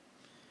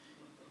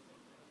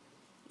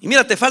 Y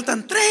mira, te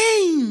faltan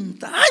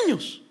 30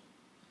 años.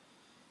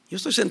 Yo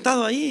estoy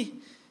sentado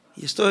ahí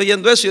y estoy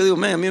oyendo eso y yo digo,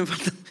 a mí me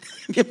faltan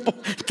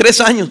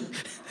 3 años.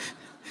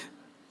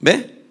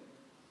 ¿Ve?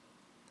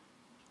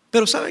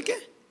 Pero ¿sabe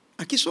qué?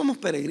 Aquí somos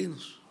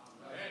peregrinos.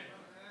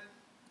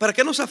 ¿Para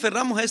qué nos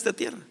aferramos a esta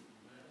tierra?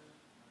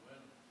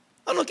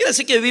 No quiere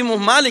decir que vivimos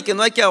mal y que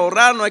no hay que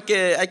ahorrar, hay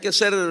que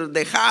ser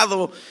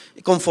dejado,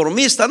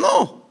 conformista,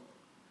 no.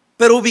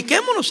 Pero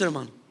ubiquémonos,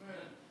 hermano.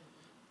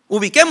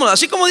 Ubiquémonos,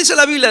 así como dice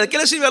la Biblia, ¿de qué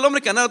le sirve al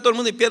hombre que ganar a todo el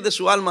mundo y pierde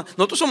su alma?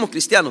 Nosotros somos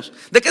cristianos.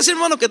 ¿De qué sirve,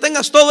 hermano, que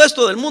tengas todo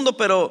esto del mundo,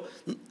 pero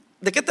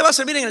 ¿de qué te va a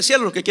servir en el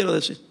cielo? Lo que quiero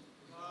decir.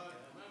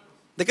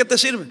 ¿De qué te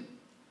sirve?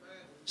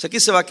 Si aquí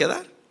se va a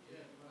quedar.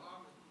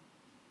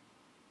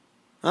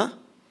 ¿Ah?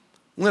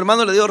 Un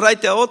hermano le dio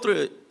raite a otro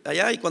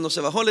allá y cuando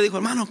se bajó le dijo,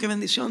 hermano, qué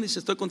bendición. Dice,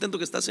 estoy contento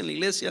que estás en la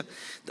iglesia.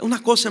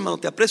 Una cosa, hermano,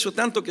 te aprecio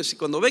tanto que si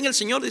cuando venga el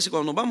Señor, dice,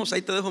 cuando nos vamos,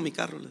 ahí te dejo mi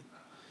carro.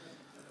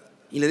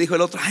 Y le dijo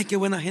el otro, ay, qué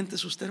buena gente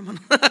es usted,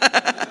 hermano.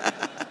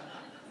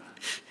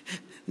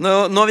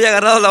 No había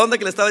agarrado la onda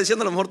que le estaba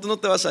diciendo, a lo mejor tú no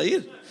te vas a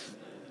ir.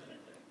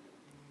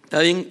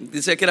 También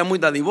dice que era muy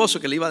dadivoso,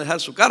 que le iba a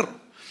dejar su carro.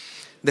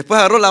 Después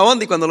agarró la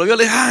onda y cuando lo vio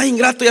le dijo, ay,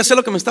 ingrato, ya sé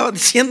lo que me estaba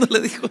diciendo, le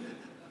dijo.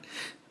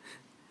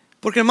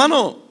 Porque,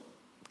 hermano,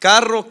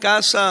 carro,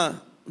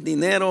 casa,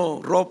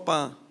 dinero,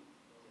 ropa,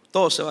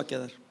 todo se va a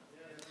quedar.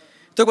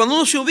 Entonces cuando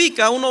uno se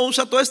ubica, uno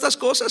usa todas estas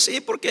cosas, sí,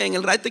 porque en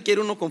el raite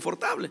quiere uno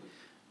confortable.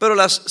 Pero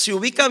se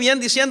ubica bien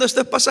diciendo,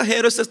 esto es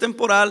pasajero, esto es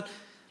temporal,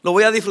 lo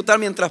voy a disfrutar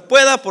mientras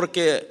pueda,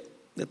 porque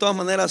de todas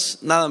maneras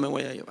nada me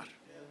voy a llevar.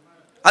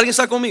 ¿Alguien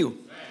está conmigo?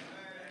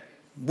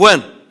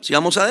 Bueno,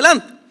 sigamos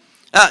adelante.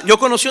 Yo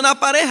conocí una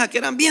pareja que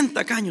eran bien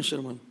tacaños,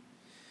 hermano.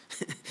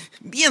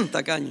 Bien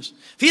tacaños.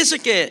 Fíjense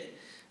que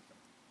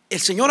el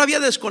Señor había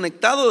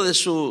desconectado de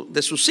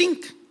su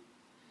zinc,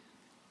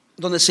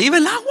 donde se iba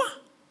el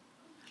agua.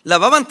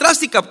 Lavaban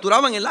traste y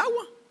capturaban el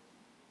agua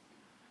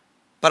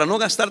para no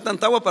gastar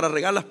tanta agua para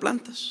regar las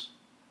plantas.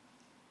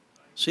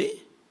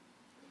 ¿Sí?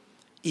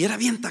 Y era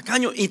bien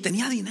tacaño y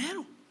tenía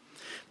dinero.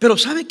 Pero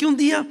sabe que un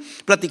día,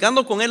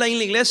 platicando con él ahí en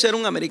la iglesia, era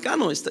un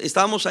americano.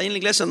 Estábamos ahí en la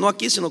iglesia, no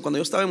aquí, sino cuando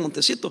yo estaba en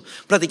Montecito.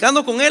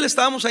 Platicando con él,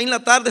 estábamos ahí en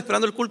la tarde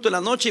esperando el culto de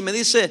la noche. Y me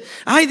dice,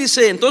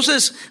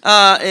 entonces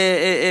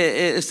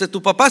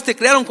tus papás te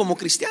crearon como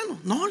cristiano.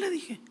 No, le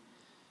dije,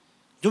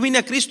 yo vine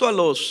a Cristo a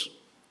los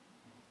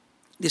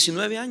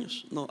 19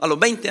 años, no, a los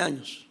 20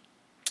 años.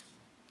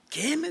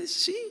 ¿Qué? Me dice,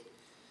 sí.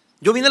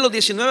 Yo vine a los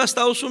 19 a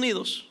Estados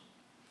Unidos.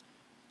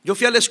 Yo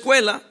fui a la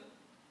escuela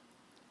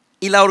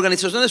y la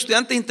Organización de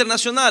Estudiantes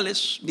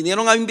Internacionales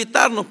vinieron a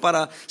invitarnos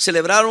para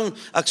celebrar una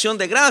acción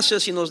de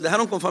gracias y nos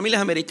dejaron con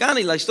familias americanas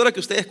y la historia que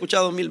usted ha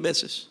escuchado 1000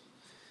 veces.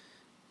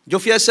 Yo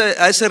fui a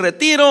ese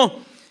retiro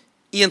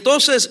y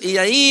entonces, y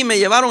ahí me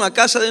llevaron a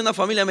casa de una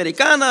familia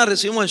americana,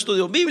 recibimos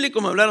estudios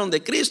bíblicos, me hablaron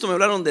de Cristo, me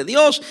hablaron de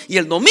Dios y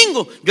el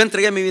domingo yo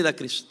entregué mi vida a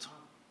Cristo.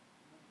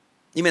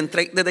 Y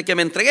desde que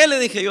me entregué le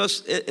dije, yo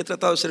he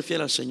tratado de ser fiel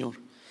al Señor.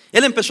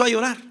 Él empezó a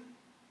llorar.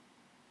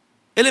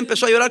 Él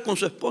empezó a llorar con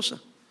su esposa.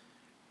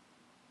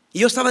 Y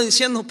yo estaba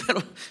diciendo,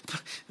 pero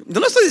yo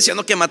no estoy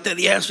diciendo que maté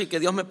 10 y que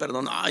Dios me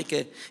perdonó y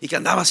que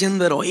andaba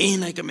haciendo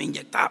heroína y que me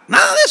inyectaba.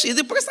 Nada de eso.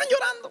 ¿Y por qué están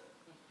llorando?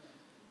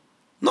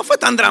 No fue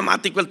tan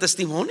dramático el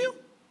testimonio.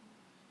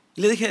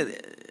 Y le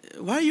dije,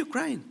 why are you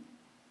crying?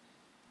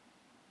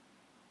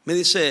 Me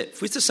dice,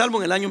 fuiste salvo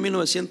en el año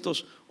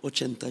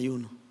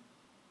 1981.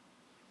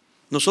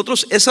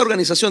 Nosotros esa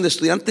organización de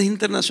estudiantes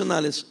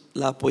internacionales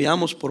la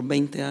apoyamos por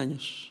 20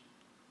 años.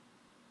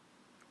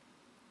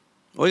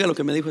 Oiga lo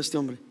que me dijo este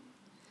hombre.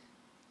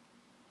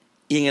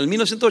 Y en el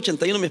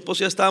 1981 mi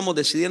esposo y yo estábamos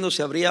decidiendo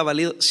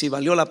si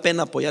valió la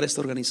pena apoyar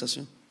esta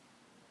organización.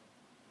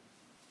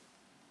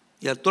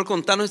 Y al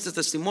contarnos este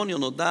testimonio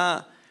nos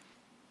da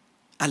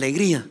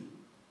alegría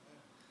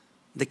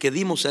de que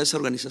dimos a esa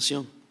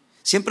organización.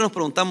 Siempre nos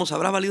preguntamos,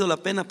 ¿habrá valido la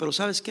pena? Pero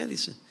 ¿sabes qué?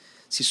 Dice,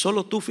 si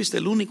solo tú fuiste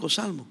el único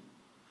salvo,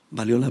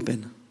 valió la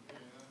pena.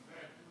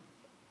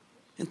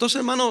 Entonces,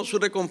 hermano, su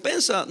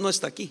recompensa no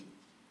está aquí.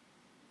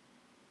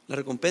 La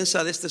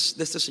recompensa de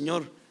este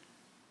señor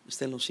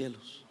está en los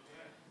cielos.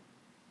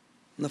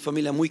 Una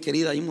familia muy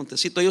querida ahí en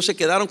Montecito. Ellos se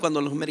quedaron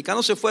cuando los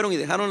americanos se fueron y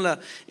dejaron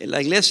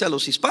la iglesia a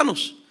los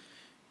hispanos.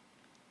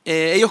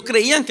 Ellos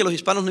creían que los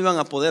hispanos no iban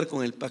a poder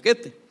con el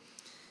paquete.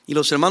 Y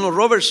los hermanos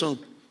Robertson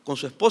con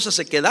su esposa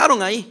se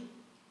quedaron ahí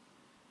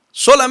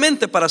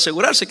solamente para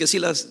asegurarse que sí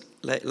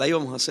la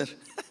íbamos a hacer.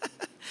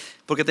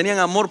 Porque tenían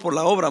amor por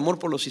la obra, amor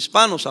por los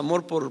hispanos,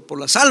 amor por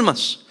las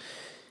almas.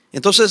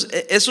 Entonces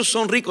esos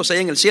son ricos ahí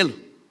en el cielo.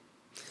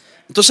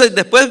 Entonces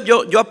después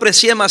yo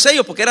aprecié más a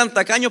ellos porque eran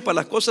tacaños para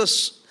las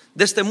cosas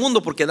de este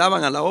mundo, porque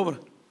daban a la obra,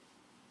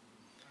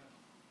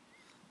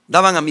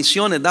 daban a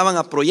misiones, daban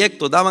a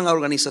proyectos, daban a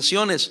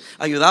organizaciones,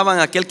 ayudaban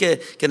a aquel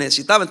que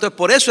necesitaba. Entonces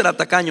por eso era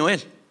tacaño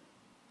él.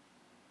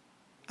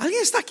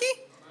 ¿Alguien está aquí?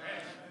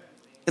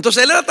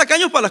 Entonces él era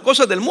tacaño para las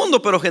cosas del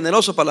mundo, pero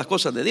generoso para las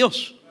cosas de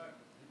Dios.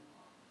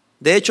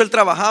 De hecho él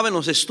trabajaba en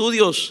los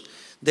estudios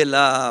de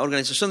la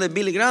organización de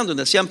Billy Graham,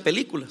 donde hacían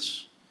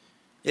películas.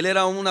 Él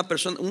era una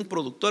persona, un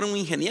productor, un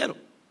ingeniero.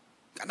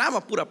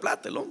 Ganaba pura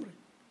plata el hombre.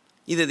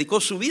 Y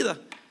dedicó su vida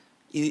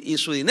y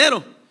su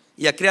dinero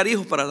y a criar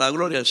hijos para la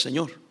gloria del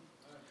Señor.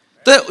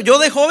 Entonces, yo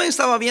de joven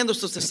estaba viendo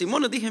estos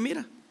testimonios. Dije,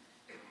 mira,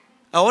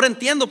 ahora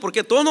entiendo por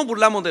qué todos nos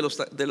burlamos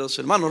de los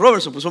hermanos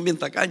Robertson, pues son bien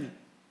tacaños.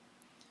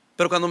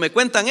 Pero cuando me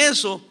cuentan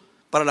eso,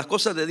 para las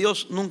cosas de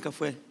Dios nunca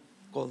fue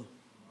codo.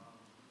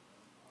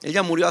 Él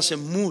ya murió hace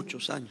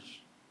muchos años,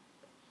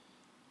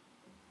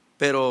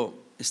 pero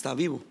está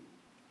vivo,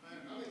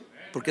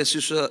 porque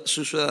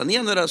su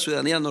ciudadanía no era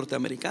ciudadanía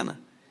norteamericana.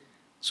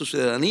 Su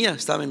ciudadanía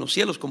estaba en los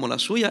cielos, como la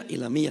suya y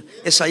la mía.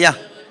 Es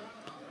allá.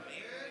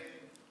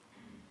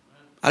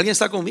 ¿Alguien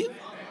está conmigo?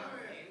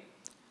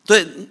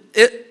 Entonces,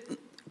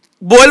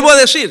 vuelvo a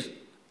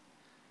decir,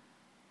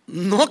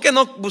 no que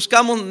no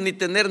buscamos ni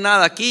tener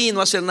nada aquí,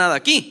 no hacer nada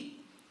aquí,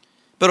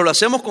 pero lo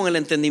hacemos con el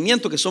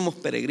entendimiento que somos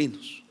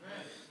peregrinos.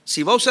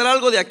 Si va a usar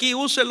algo de aquí,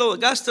 úselo,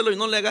 gástelo y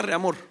no le agarre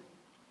amor.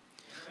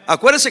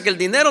 Acuérdese que el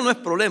dinero no es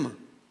problema.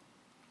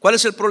 ¿Cuál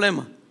es el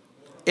problema?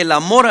 El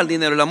amor al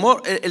dinero.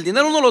 El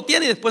dinero uno lo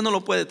tiene y después no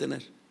lo puede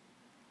tener.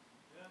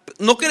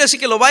 No quiere decir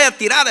que lo vaya a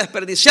tirar, a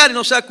desperdiciar y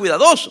no sea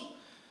cuidadoso.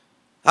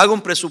 Haga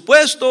un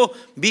presupuesto,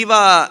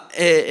 viva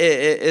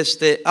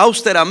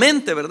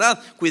austeramente,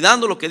 ¿verdad?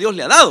 Cuidando lo que Dios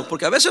le ha dado.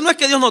 Porque a veces no es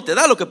que Dios no te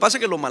da, lo que pasa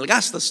es que lo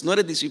malgastas, no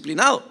eres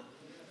disciplinado.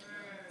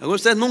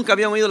 Algunos de ustedes nunca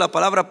habían oído la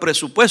palabra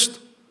presupuesto.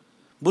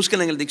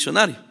 Búsquenla en el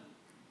diccionario.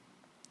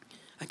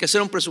 Hay que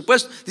hacer un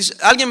presupuesto. Dice,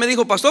 alguien me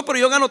dijo, pastor, pero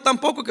yo gano tan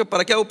poco que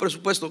 ¿para qué hago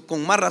presupuesto?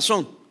 Con más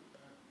razón.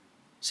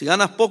 Si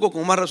ganas poco,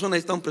 con más razón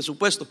necesitas un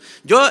presupuesto.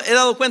 Yo he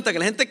dado cuenta que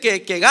la gente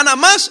que gana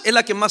más es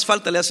la que más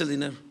falta le hace el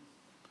dinero.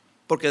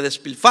 Porque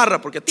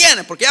despilfarra, porque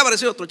tiene, porque ya ha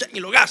aparecido otro cheque y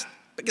lo gasta.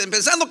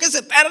 Pensando que es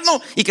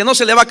eterno y que no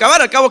se le va a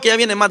acabar, al cabo que ya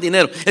viene más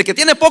dinero. El que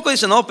tiene poco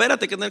dice, no,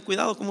 espérate, hay que tener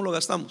cuidado cómo lo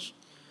gastamos.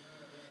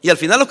 Y al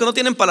final los que no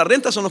tienen para la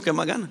renta son los que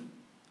más ganan.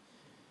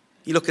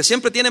 Y los que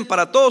siempre tienen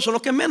para todo son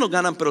los que menos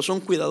ganan, pero son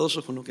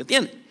cuidadosos con lo que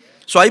tienen.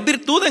 Hay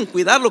virtud en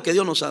cuidar lo que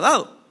Dios nos ha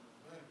dado.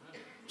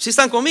 ¿Sí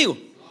están conmigo?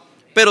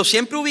 Pero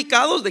siempre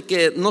ubicados de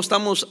que no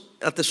estamos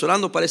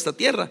atesorando para esta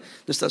tierra.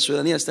 Nuestra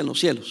ciudadanía está en los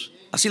cielos.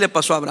 Así le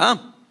pasó a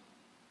Abraham.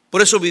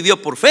 Por eso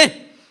vivió por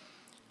fe,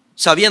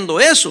 sabiendo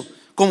eso,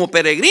 como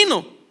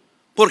peregrino,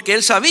 porque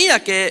él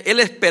sabía que él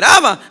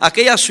esperaba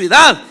aquella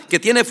ciudad que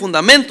tiene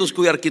fundamentos,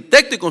 cuyo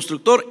arquitecto y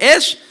constructor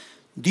es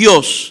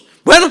Dios.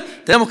 Bueno,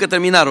 tenemos que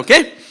terminar, ¿ok?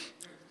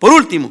 Por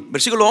último,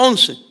 versículo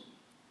 11.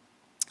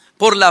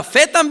 Por la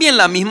fe también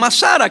la misma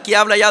Sara, aquí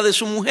habla ya de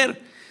su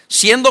mujer,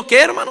 siendo que,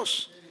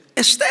 hermanos,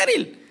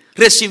 estéril,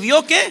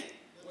 recibió ¿qué?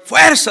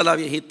 Fuerza la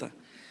viejita.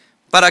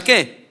 ¿Para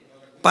qué?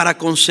 Para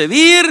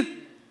concebir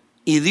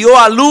y dio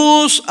a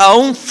luz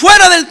aún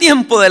fuera del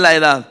tiempo de la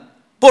edad.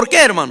 ¿Por qué,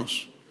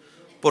 hermanos?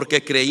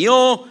 Porque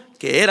creyó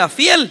que era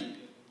fiel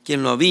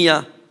quien lo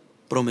había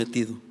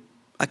prometido.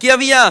 Aquí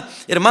había,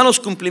 hermanos,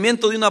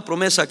 cumplimiento de una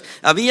promesa.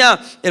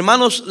 Había,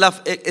 hermanos,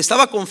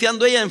 estaba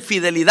confiando ella en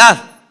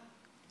fidelidad,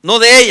 no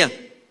de ella,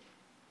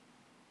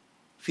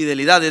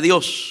 fidelidad de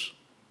Dios.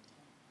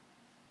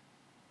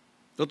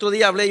 El otro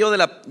día hablé yo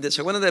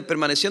 ¿se acuerdan de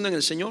permaneciendo en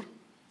el Señor?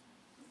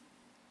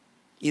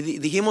 Y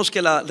dijimos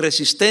que la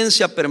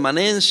resistencia,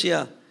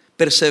 permanencia,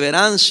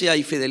 perseverancia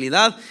y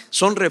fidelidad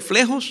son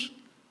reflejos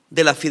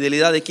de la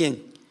fidelidad de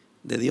 ¿quién?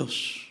 De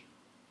Dios.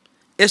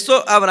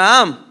 Esto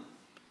Abraham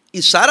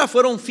y Sara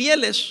fueron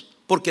fieles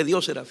porque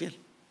Dios era fiel.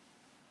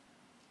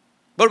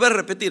 Volver a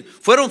repetir,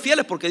 fueron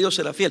fieles porque Dios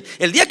era fiel.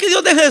 El día que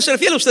Dios deje de ser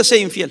fiel, usted sea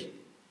infiel.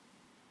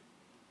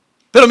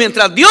 Pero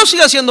mientras Dios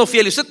siga siendo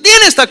fiel y usted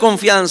tiene esta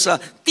confianza,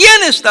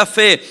 tiene esta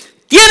fe,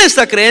 tiene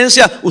esta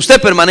creencia, usted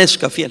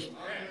permanezca fiel,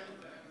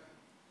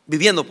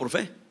 viviendo por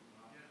fe.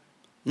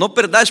 No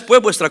perdáis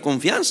pues vuestra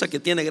confianza, que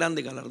tiene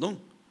grande galardón.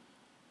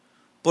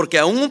 Porque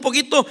aún un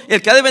poquito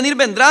el que ha de venir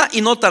vendrá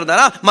y no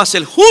tardará. Mas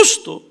el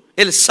justo,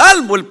 el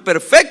salvo, el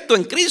perfecto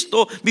en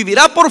Cristo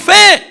vivirá por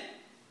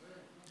fe.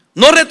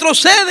 No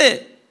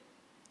retrocede.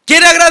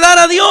 Quiere agradar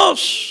a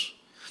Dios.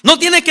 No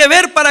tiene que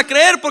ver para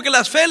creer, porque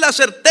la fe es la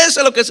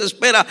certeza de lo que se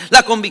espera,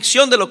 la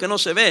convicción de lo que no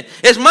se ve.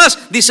 Es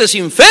más, dice,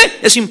 sin fe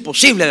es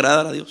imposible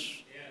agradar a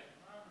Dios.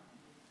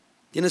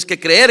 Tienes que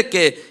creer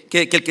que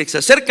el que se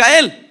acerca a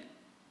Él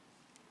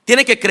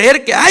tiene que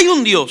creer que hay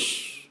un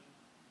Dios.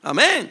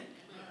 Amén.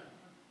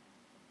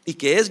 Y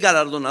que es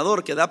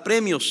galardonador, que da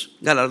premios,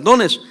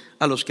 galardones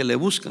a los que le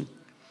buscan.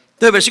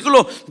 Entonces,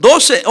 versículo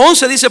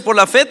 11 dice, por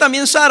la fe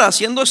también Sara,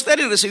 siendo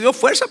estéril, recibió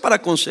fuerza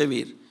para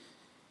concebir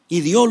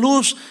y dio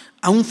luz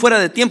aún fuera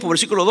de tiempo.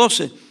 Versículo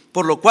 12,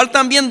 por lo cual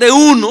también de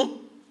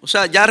uno, o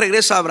sea, ya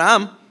regresa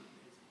Abraham.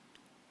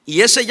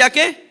 ¿Y ese ya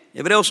qué?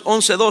 Hebreos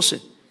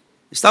 11:12.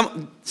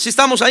 ¿Sí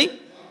estamos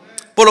ahí?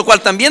 Por lo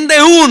cual también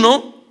de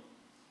uno,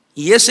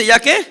 ¿y ese ya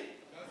qué?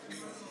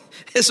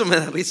 Eso me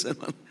da risa,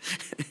 hermano.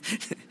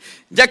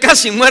 Ya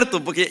casi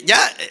muerto, porque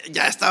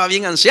ya estaba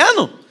bien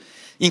anciano.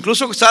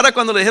 Incluso Sara,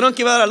 cuando le dijeron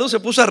que iba a dar a luz, se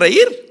puso a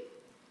reír.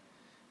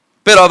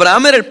 Pero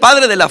Abraham era el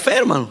padre de la fe,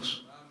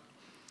 hermanos.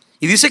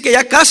 Y dice que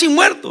ya casi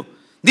muerto.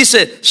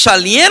 Dice,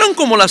 salieron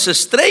como las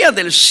estrellas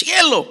del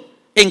cielo.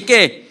 ¿En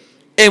qué?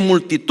 En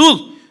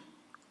multitud,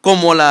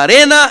 como la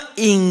arena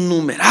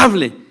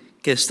innumerable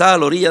que está a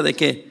la orilla de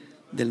qué?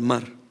 Del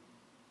mar.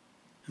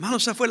 Hermano,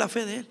 esa fue la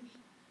fe de él.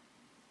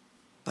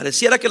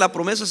 Pareciera que la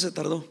promesa se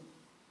tardó,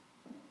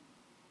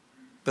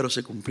 pero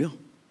se cumplió.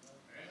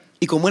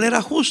 Y como él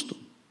era justo,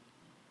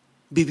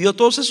 vivió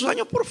todos esos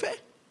años por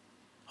fe.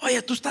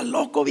 Oye, tú estás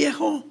loco,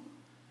 viejo.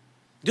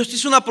 Dios te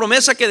hizo una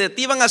promesa que de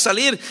ti van a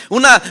salir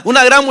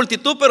una gran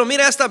multitud, pero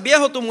mira, ya estás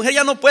viejo, tu mujer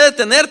ya no puede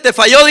tener, te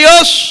falló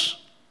Dios.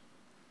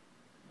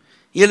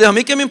 Y él dijo, a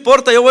mí qué me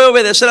importa, yo voy a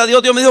obedecer a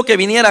Dios. Dios me dijo que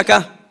viniera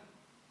acá.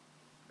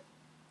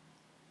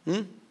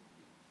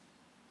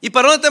 ¿Y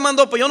para dónde te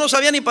mandó? Pues yo no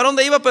sabía ni para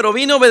dónde iba, pero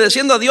vine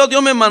obedeciendo a Dios.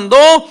 Dios me mandó,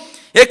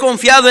 he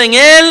confiado en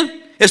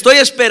Él, estoy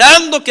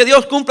esperando que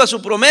Dios cumpla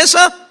su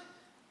promesa.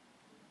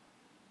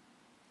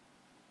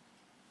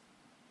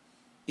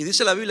 Y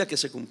dice la Biblia que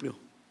se cumplió.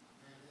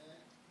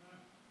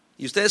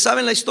 Y ustedes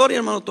saben la historia,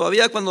 hermano.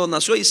 Todavía cuando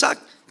nació Isaac,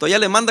 todavía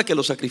le manda que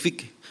lo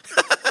sacrifique.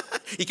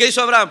 ¿Y qué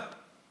hizo Abraham?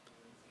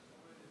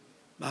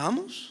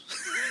 Vamos,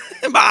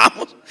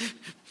 vamos.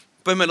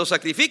 Pues me lo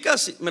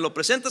sacrificas, me lo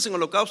presentas en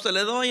holocausto,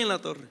 le doy en la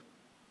torre.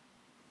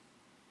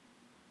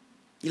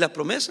 ¿Y la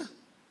promesa?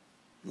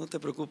 No te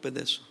preocupes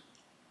de eso.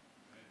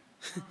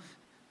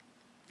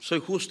 Soy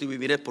justo y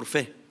viviré por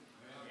fe.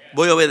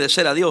 Voy a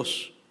obedecer a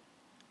Dios.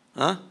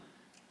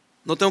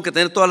 No tengo que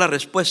tener todas las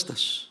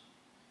respuestas.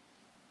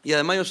 Y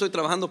además yo estoy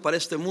trabajando para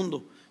este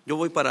mundo. Yo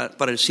voy para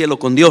el cielo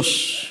con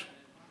Dios.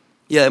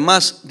 Y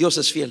además Dios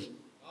es fiel.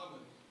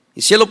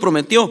 Y si Él lo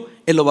prometió,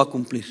 Él lo va a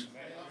cumplir.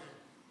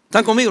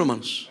 ¿Están conmigo,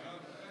 hermanos?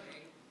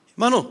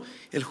 Hermano,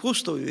 el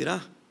justo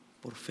vivirá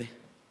por fe.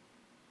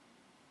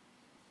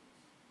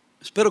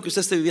 Espero que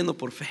usted esté viviendo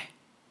por fe.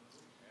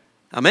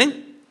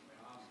 Amén.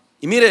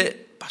 Y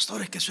mire,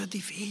 pastor, es que eso es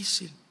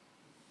difícil.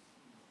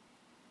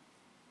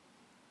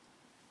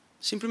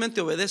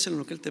 Simplemente obedece en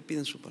lo que Él te pide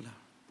en su palabra.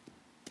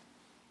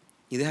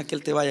 Y deja que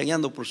Él te vaya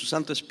guiando por su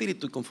Santo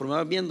Espíritu. Y conforme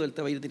vas viendo, Él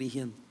te va a ir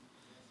dirigiendo.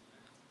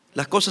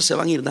 Las cosas se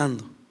van a ir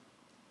dando.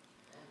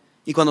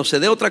 Y cuando se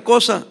dé otra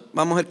cosa,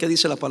 vamos a ver qué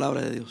dice la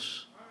palabra de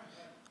Dios.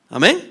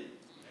 Amén.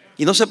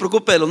 Y no se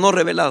preocupe de lo no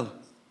revelado.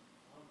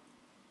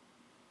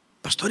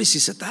 Pastor, ¿y si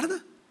se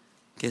tarda?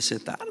 Que se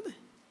tarde.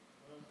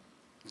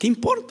 ¿Qué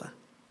importa?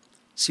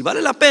 Si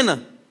vale la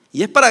pena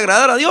y es para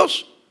agradar a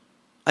Dios,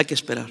 hay que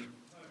esperar.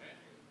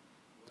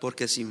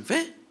 Porque sin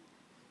fe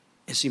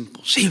es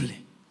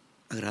imposible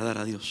agradar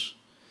a Dios.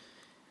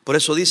 Por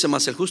eso dice,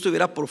 mas el justo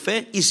vivirá por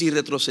fe, y si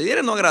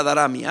retrocediere no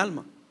agradará a mi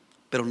alma.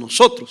 Pero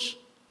nosotros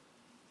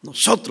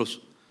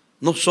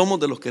no somos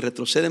de los que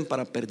retroceden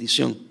para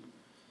perdición,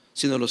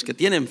 sino los que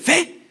tienen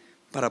fe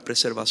para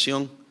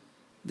preservación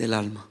del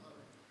alma.